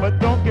 but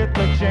don't get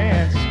the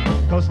chance,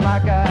 'cause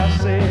like I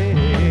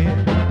said,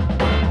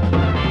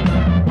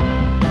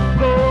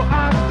 though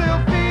I still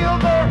feel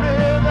the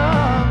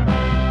rhythm,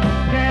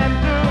 can't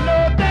do no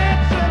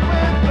dancing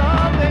with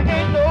them. There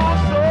ain't no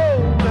soul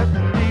left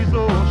in these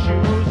old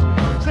shoes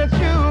since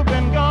you've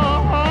been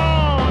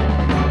gone.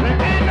 There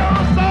ain't no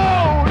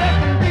soul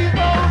left in these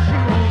old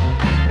shoes.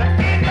 There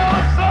ain't no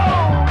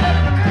soul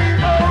left in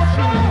these old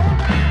shoes.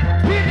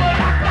 People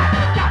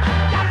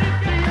got in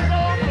these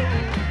old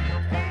shoes.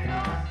 Ain't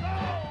no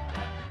soul.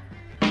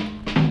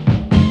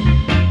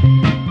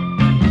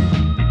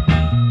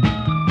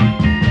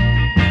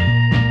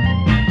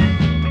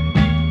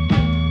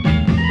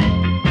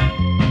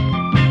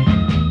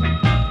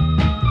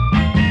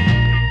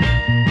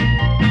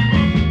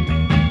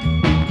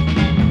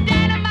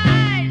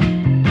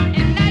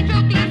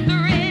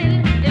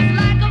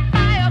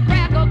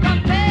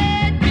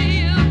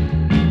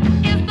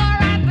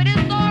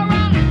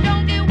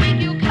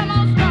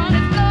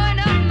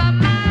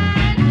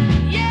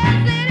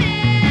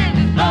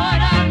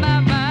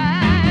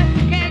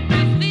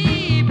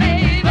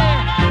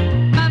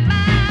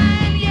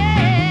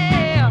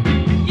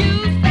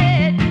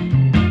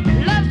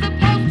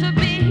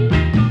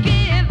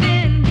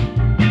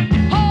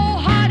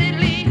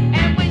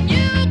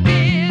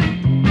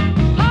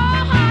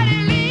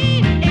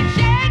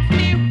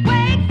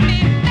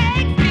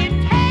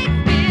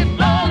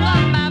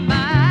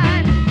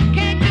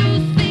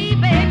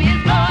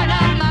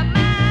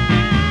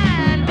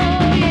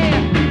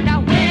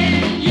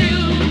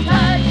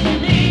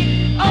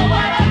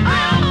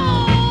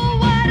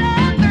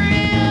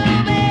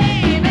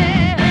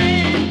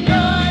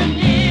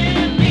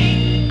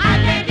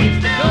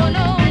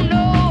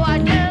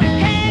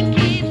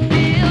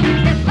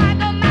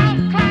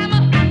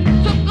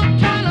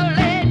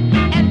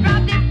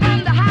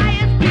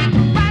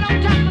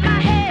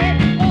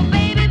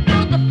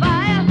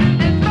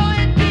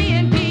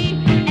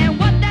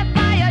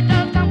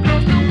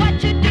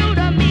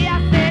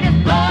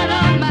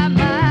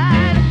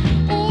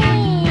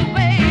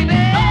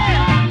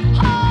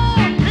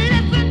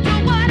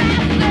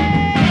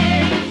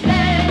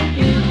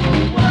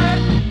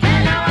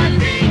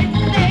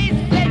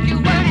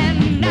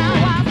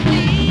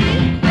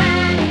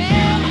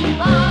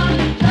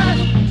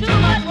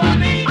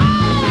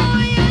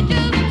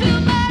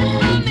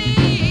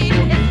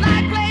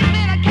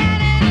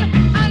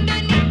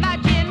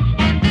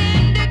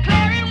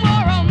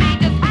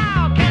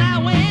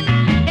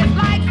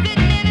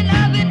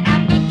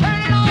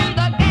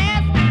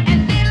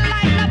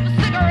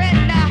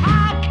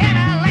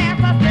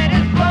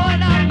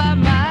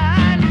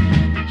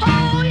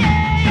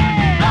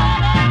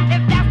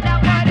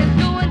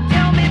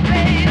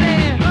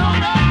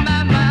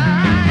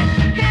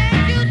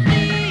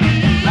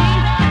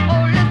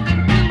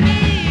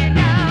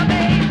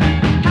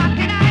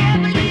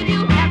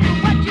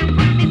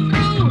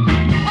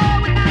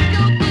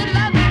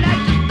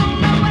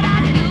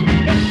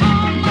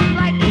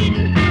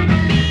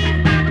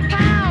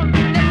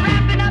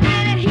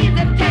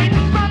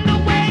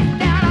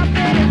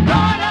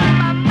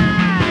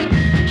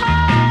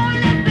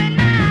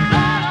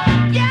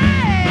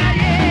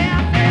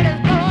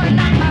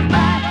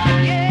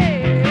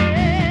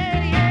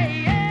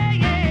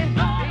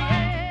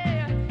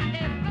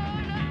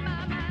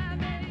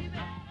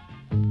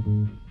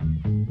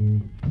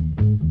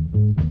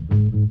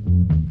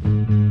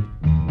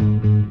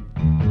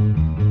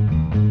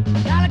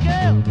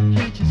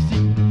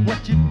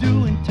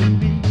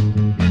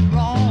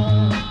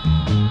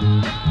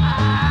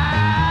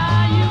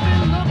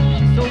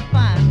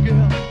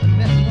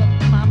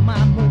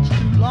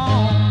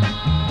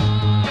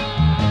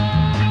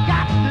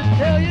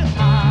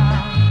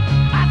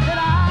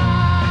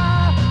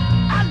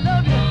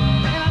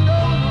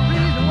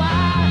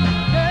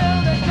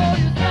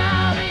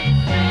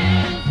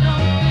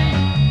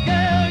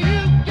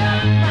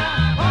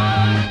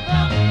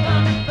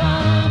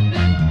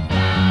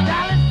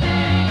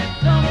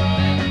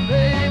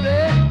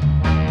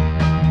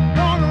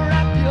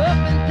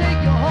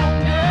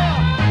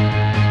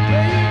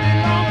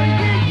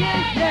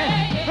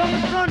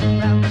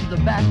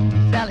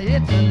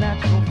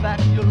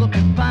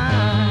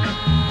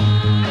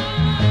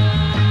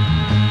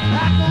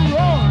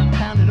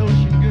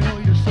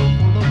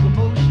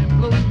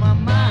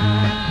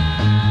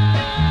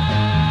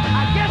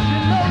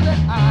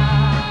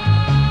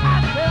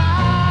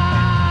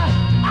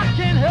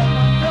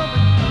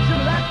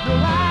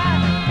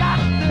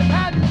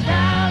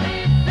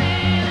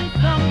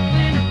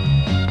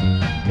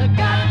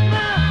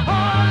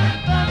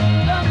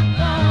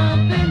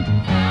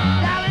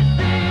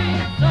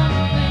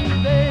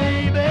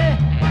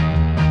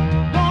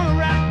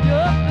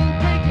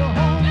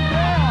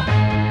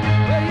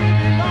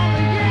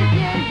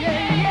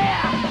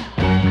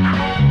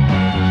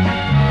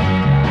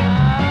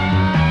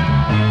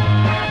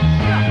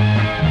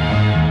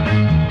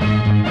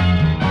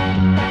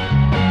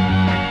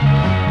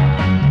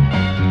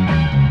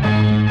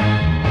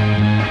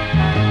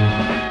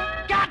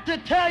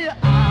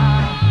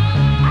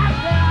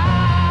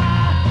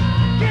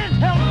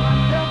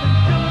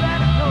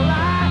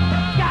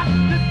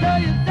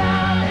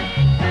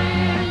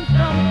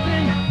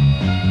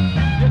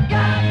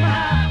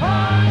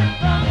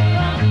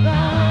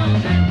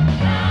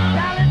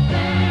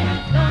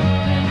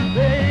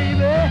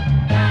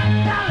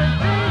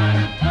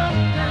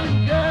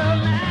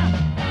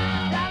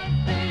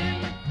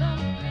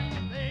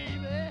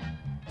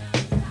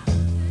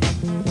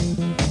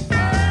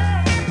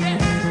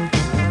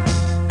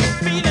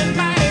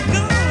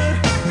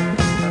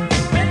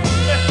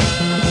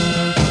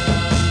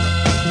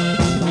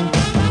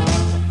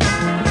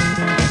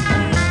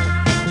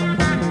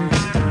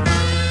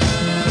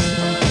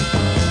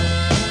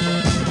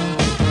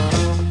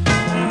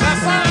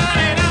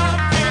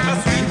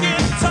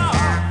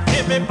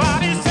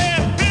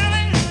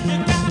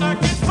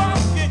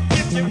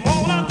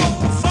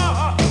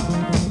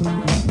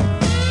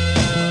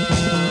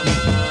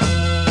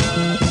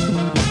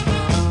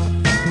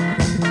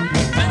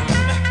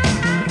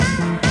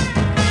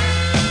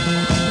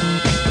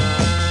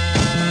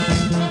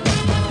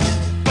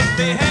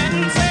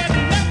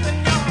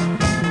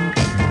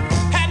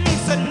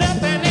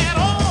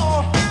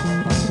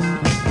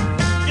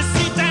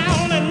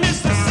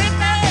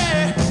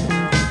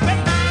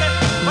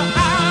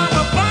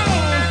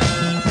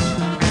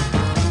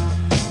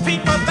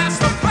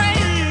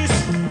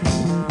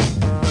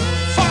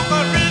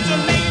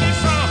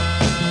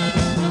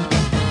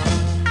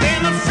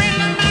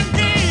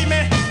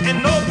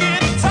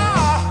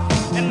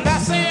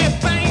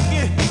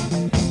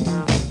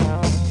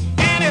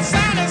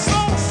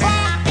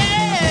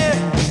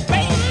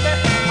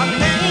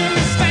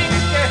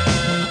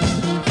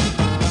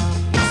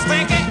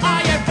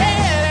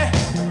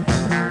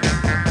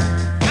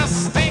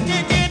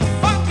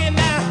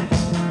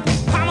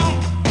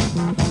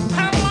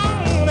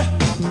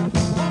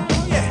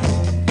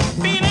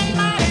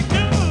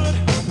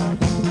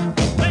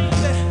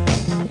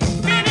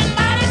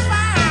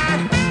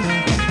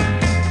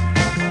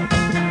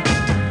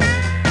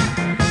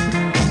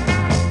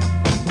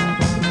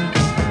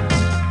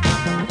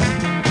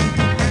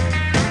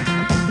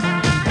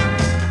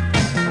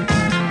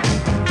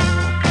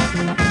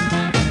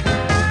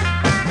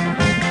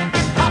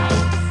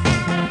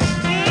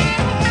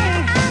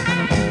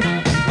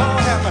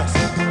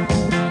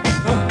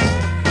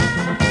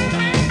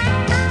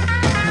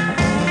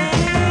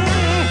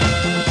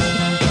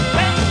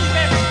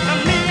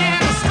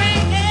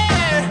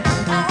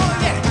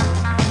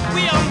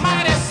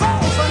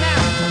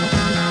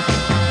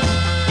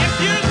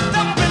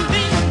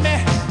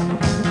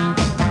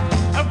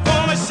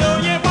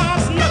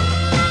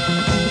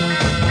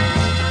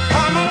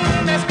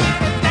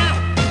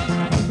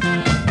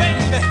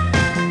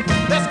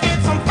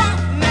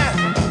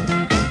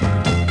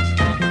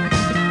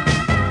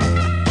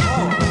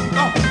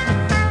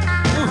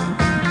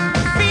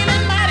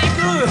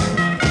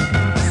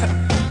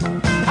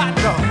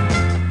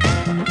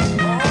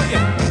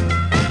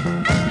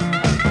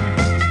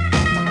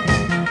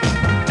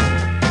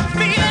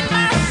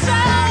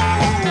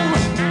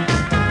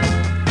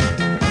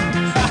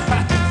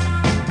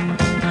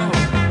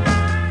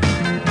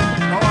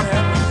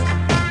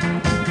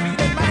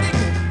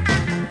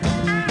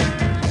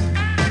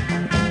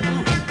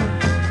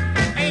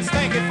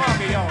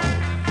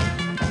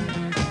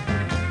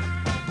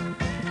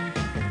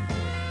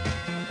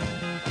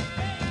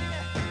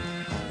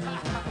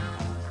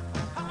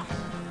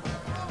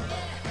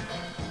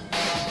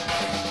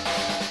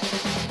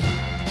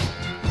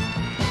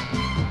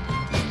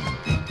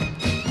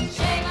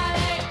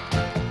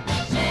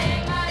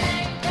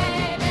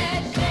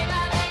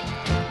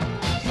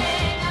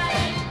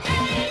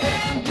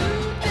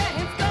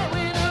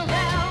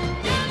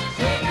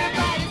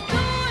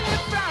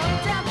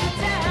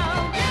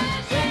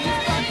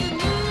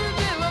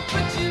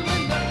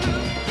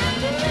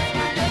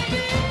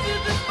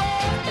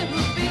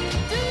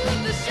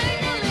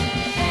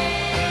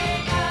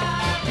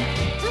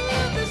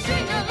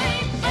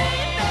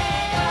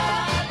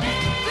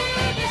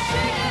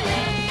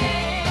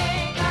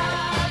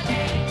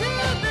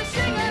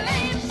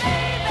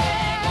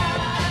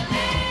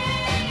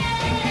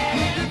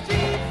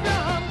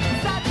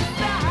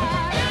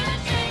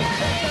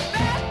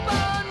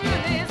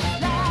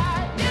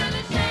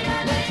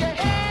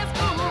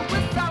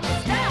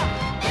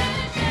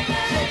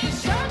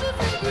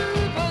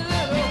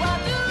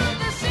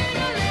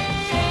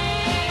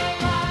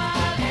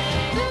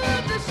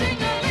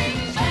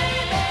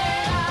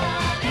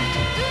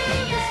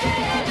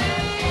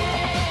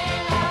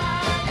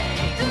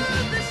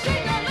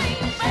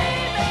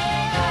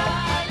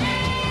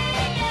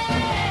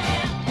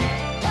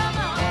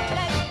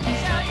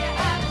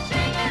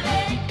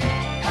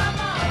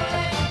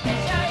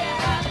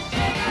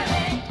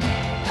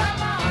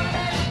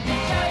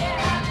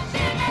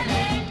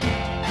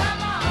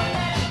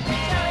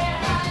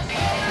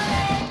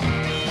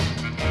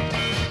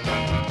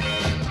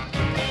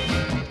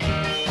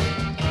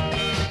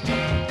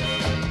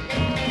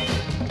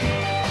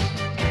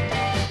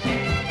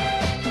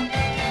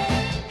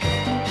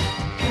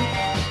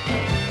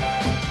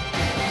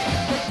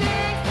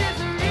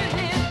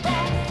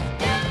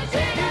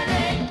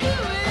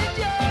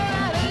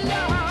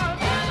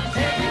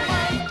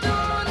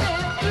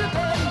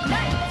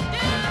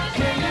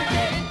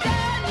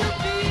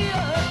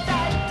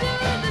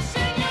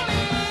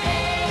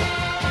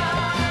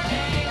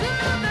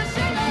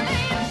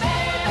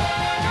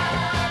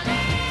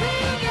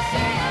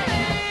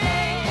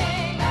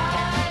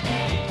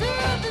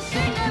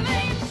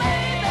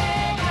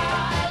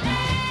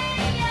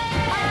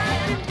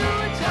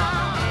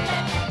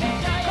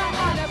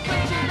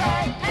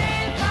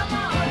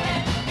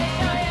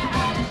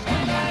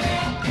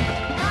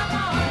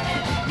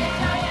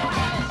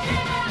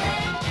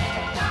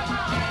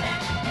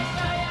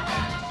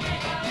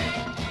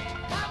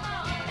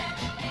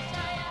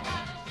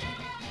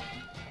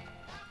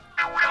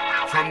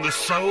 From the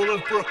soul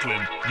of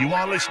Brooklyn, you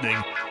are listening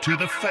to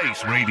The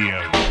Face Radio.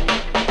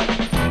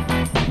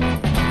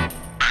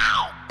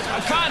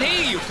 I can't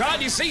hear you. Can't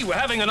you see? We're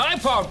having an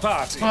iPod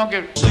party.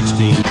 Funky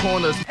 16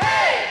 Corners.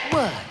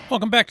 What?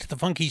 Welcome back to the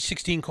Funky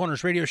 16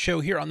 Corners radio show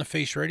here on the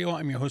Face Radio.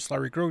 I'm your host,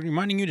 Larry Grogan,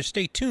 reminding you to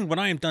stay tuned when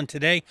I am done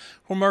today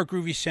for more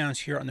groovy sounds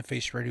here on the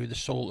Face Radio, the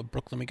soul of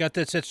Brooklyn. We got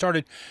that set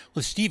started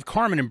with Steve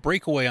Carman and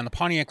Breakaway on the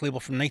Pontiac label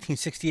from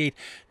 1968.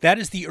 That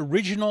is the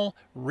original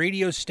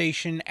radio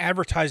station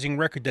advertising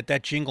record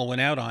that jingle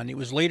went out on. It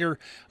was later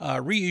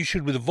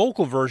reissued with a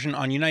vocal version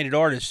on United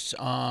Artists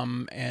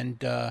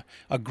and a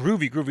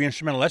groovy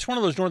instrumental. That's one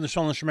of those Northern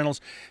Soul instrumentals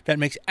that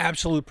makes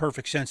absolute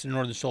perfect sense in the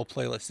Northern Soul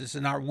playlist. This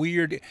is not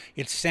weird.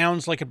 It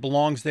sounds like it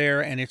belongs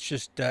there, and it's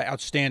just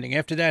outstanding.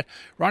 After that,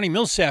 Ronnie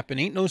Millsap and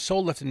Ain't No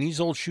Soul Left in These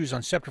Old Shoes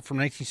on Scepter from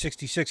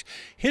 1966.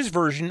 His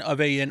version of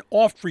an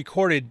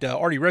oft-recorded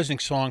Artie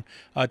Resnick song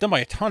done by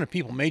a ton of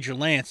people. Major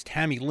Lance,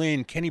 Tammy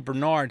Lynn, Kenny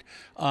Bernard.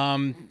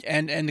 And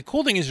the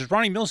cool thing is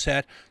Ronnie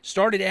Millsap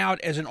started out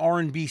as an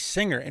R&B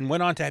singer and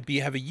went on to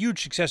have a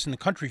huge success in the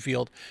country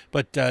field.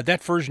 But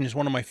that version is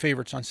one of my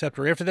favorites on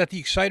Scepter. After that, the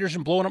Exciters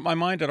and Blowing Up My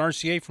Mind on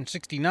RCA from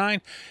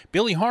 69.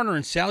 Billy Harner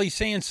and Sally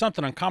Saying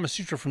Something on Kama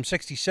Sutra from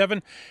 67.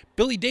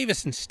 Billy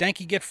Davis and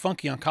Stanky Get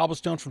Funky on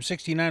Cobblestone from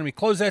 69. We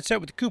close that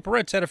set with the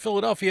Cooperettes out of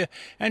Philadelphia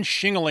and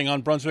Shingling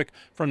on Brunswick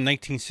from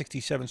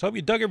 1967. So I hope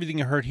you dug everything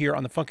you heard here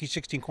on the Funky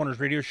 16 Corners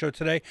radio show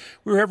today.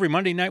 We're here every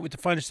Monday night with the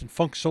finest in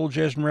funk, soul,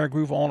 jazz, and rare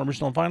groove, all on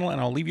original vinyl. And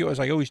I'll leave you, as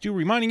I always do,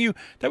 reminding you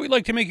that we'd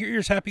like to make your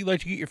ears happy,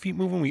 like to get your feet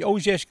moving. We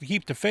always ask you to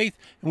keep the faith,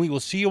 and we will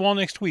see you all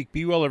next week.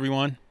 Be well,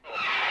 everyone.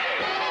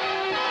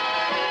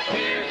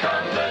 Here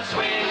come the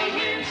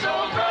swinging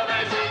soul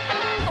brothers.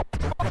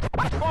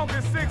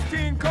 Funky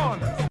 16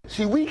 Corners.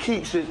 See, we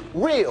keeps it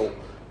real.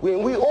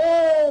 We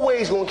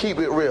always gonna keep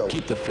it real.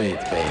 Keep the faith,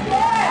 baby. Groovy,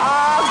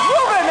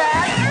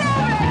 man.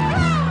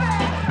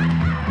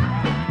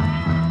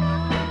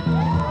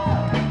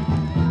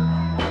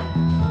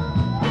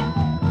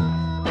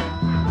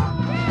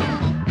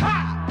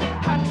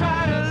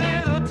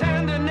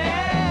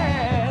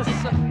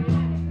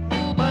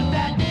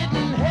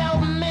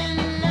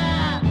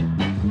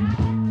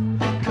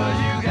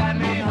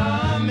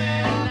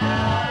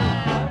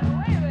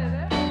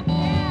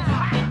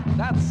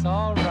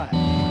 All right.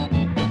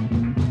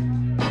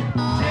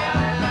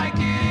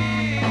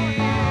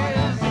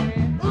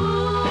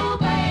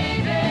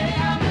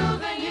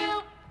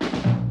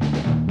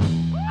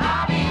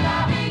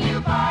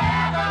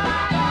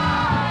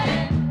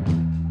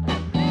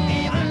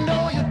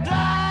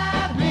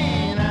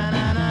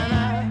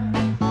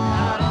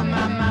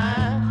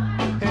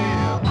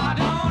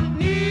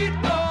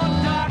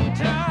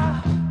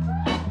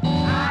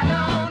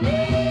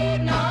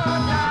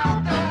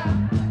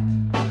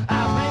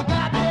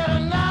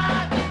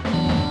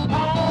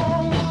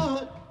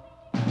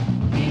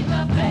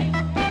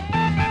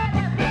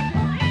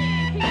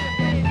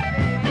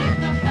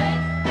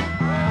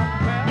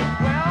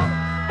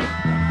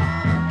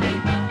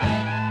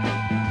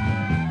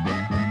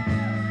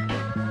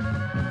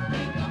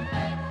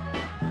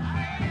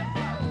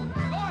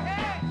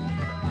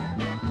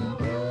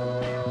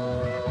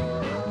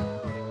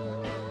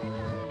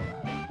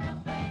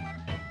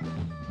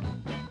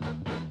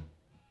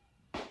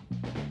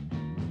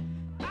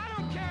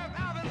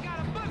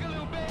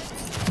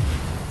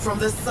 From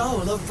the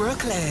soul of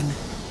Brooklyn,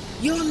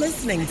 you're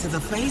listening to The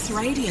Face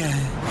Radio.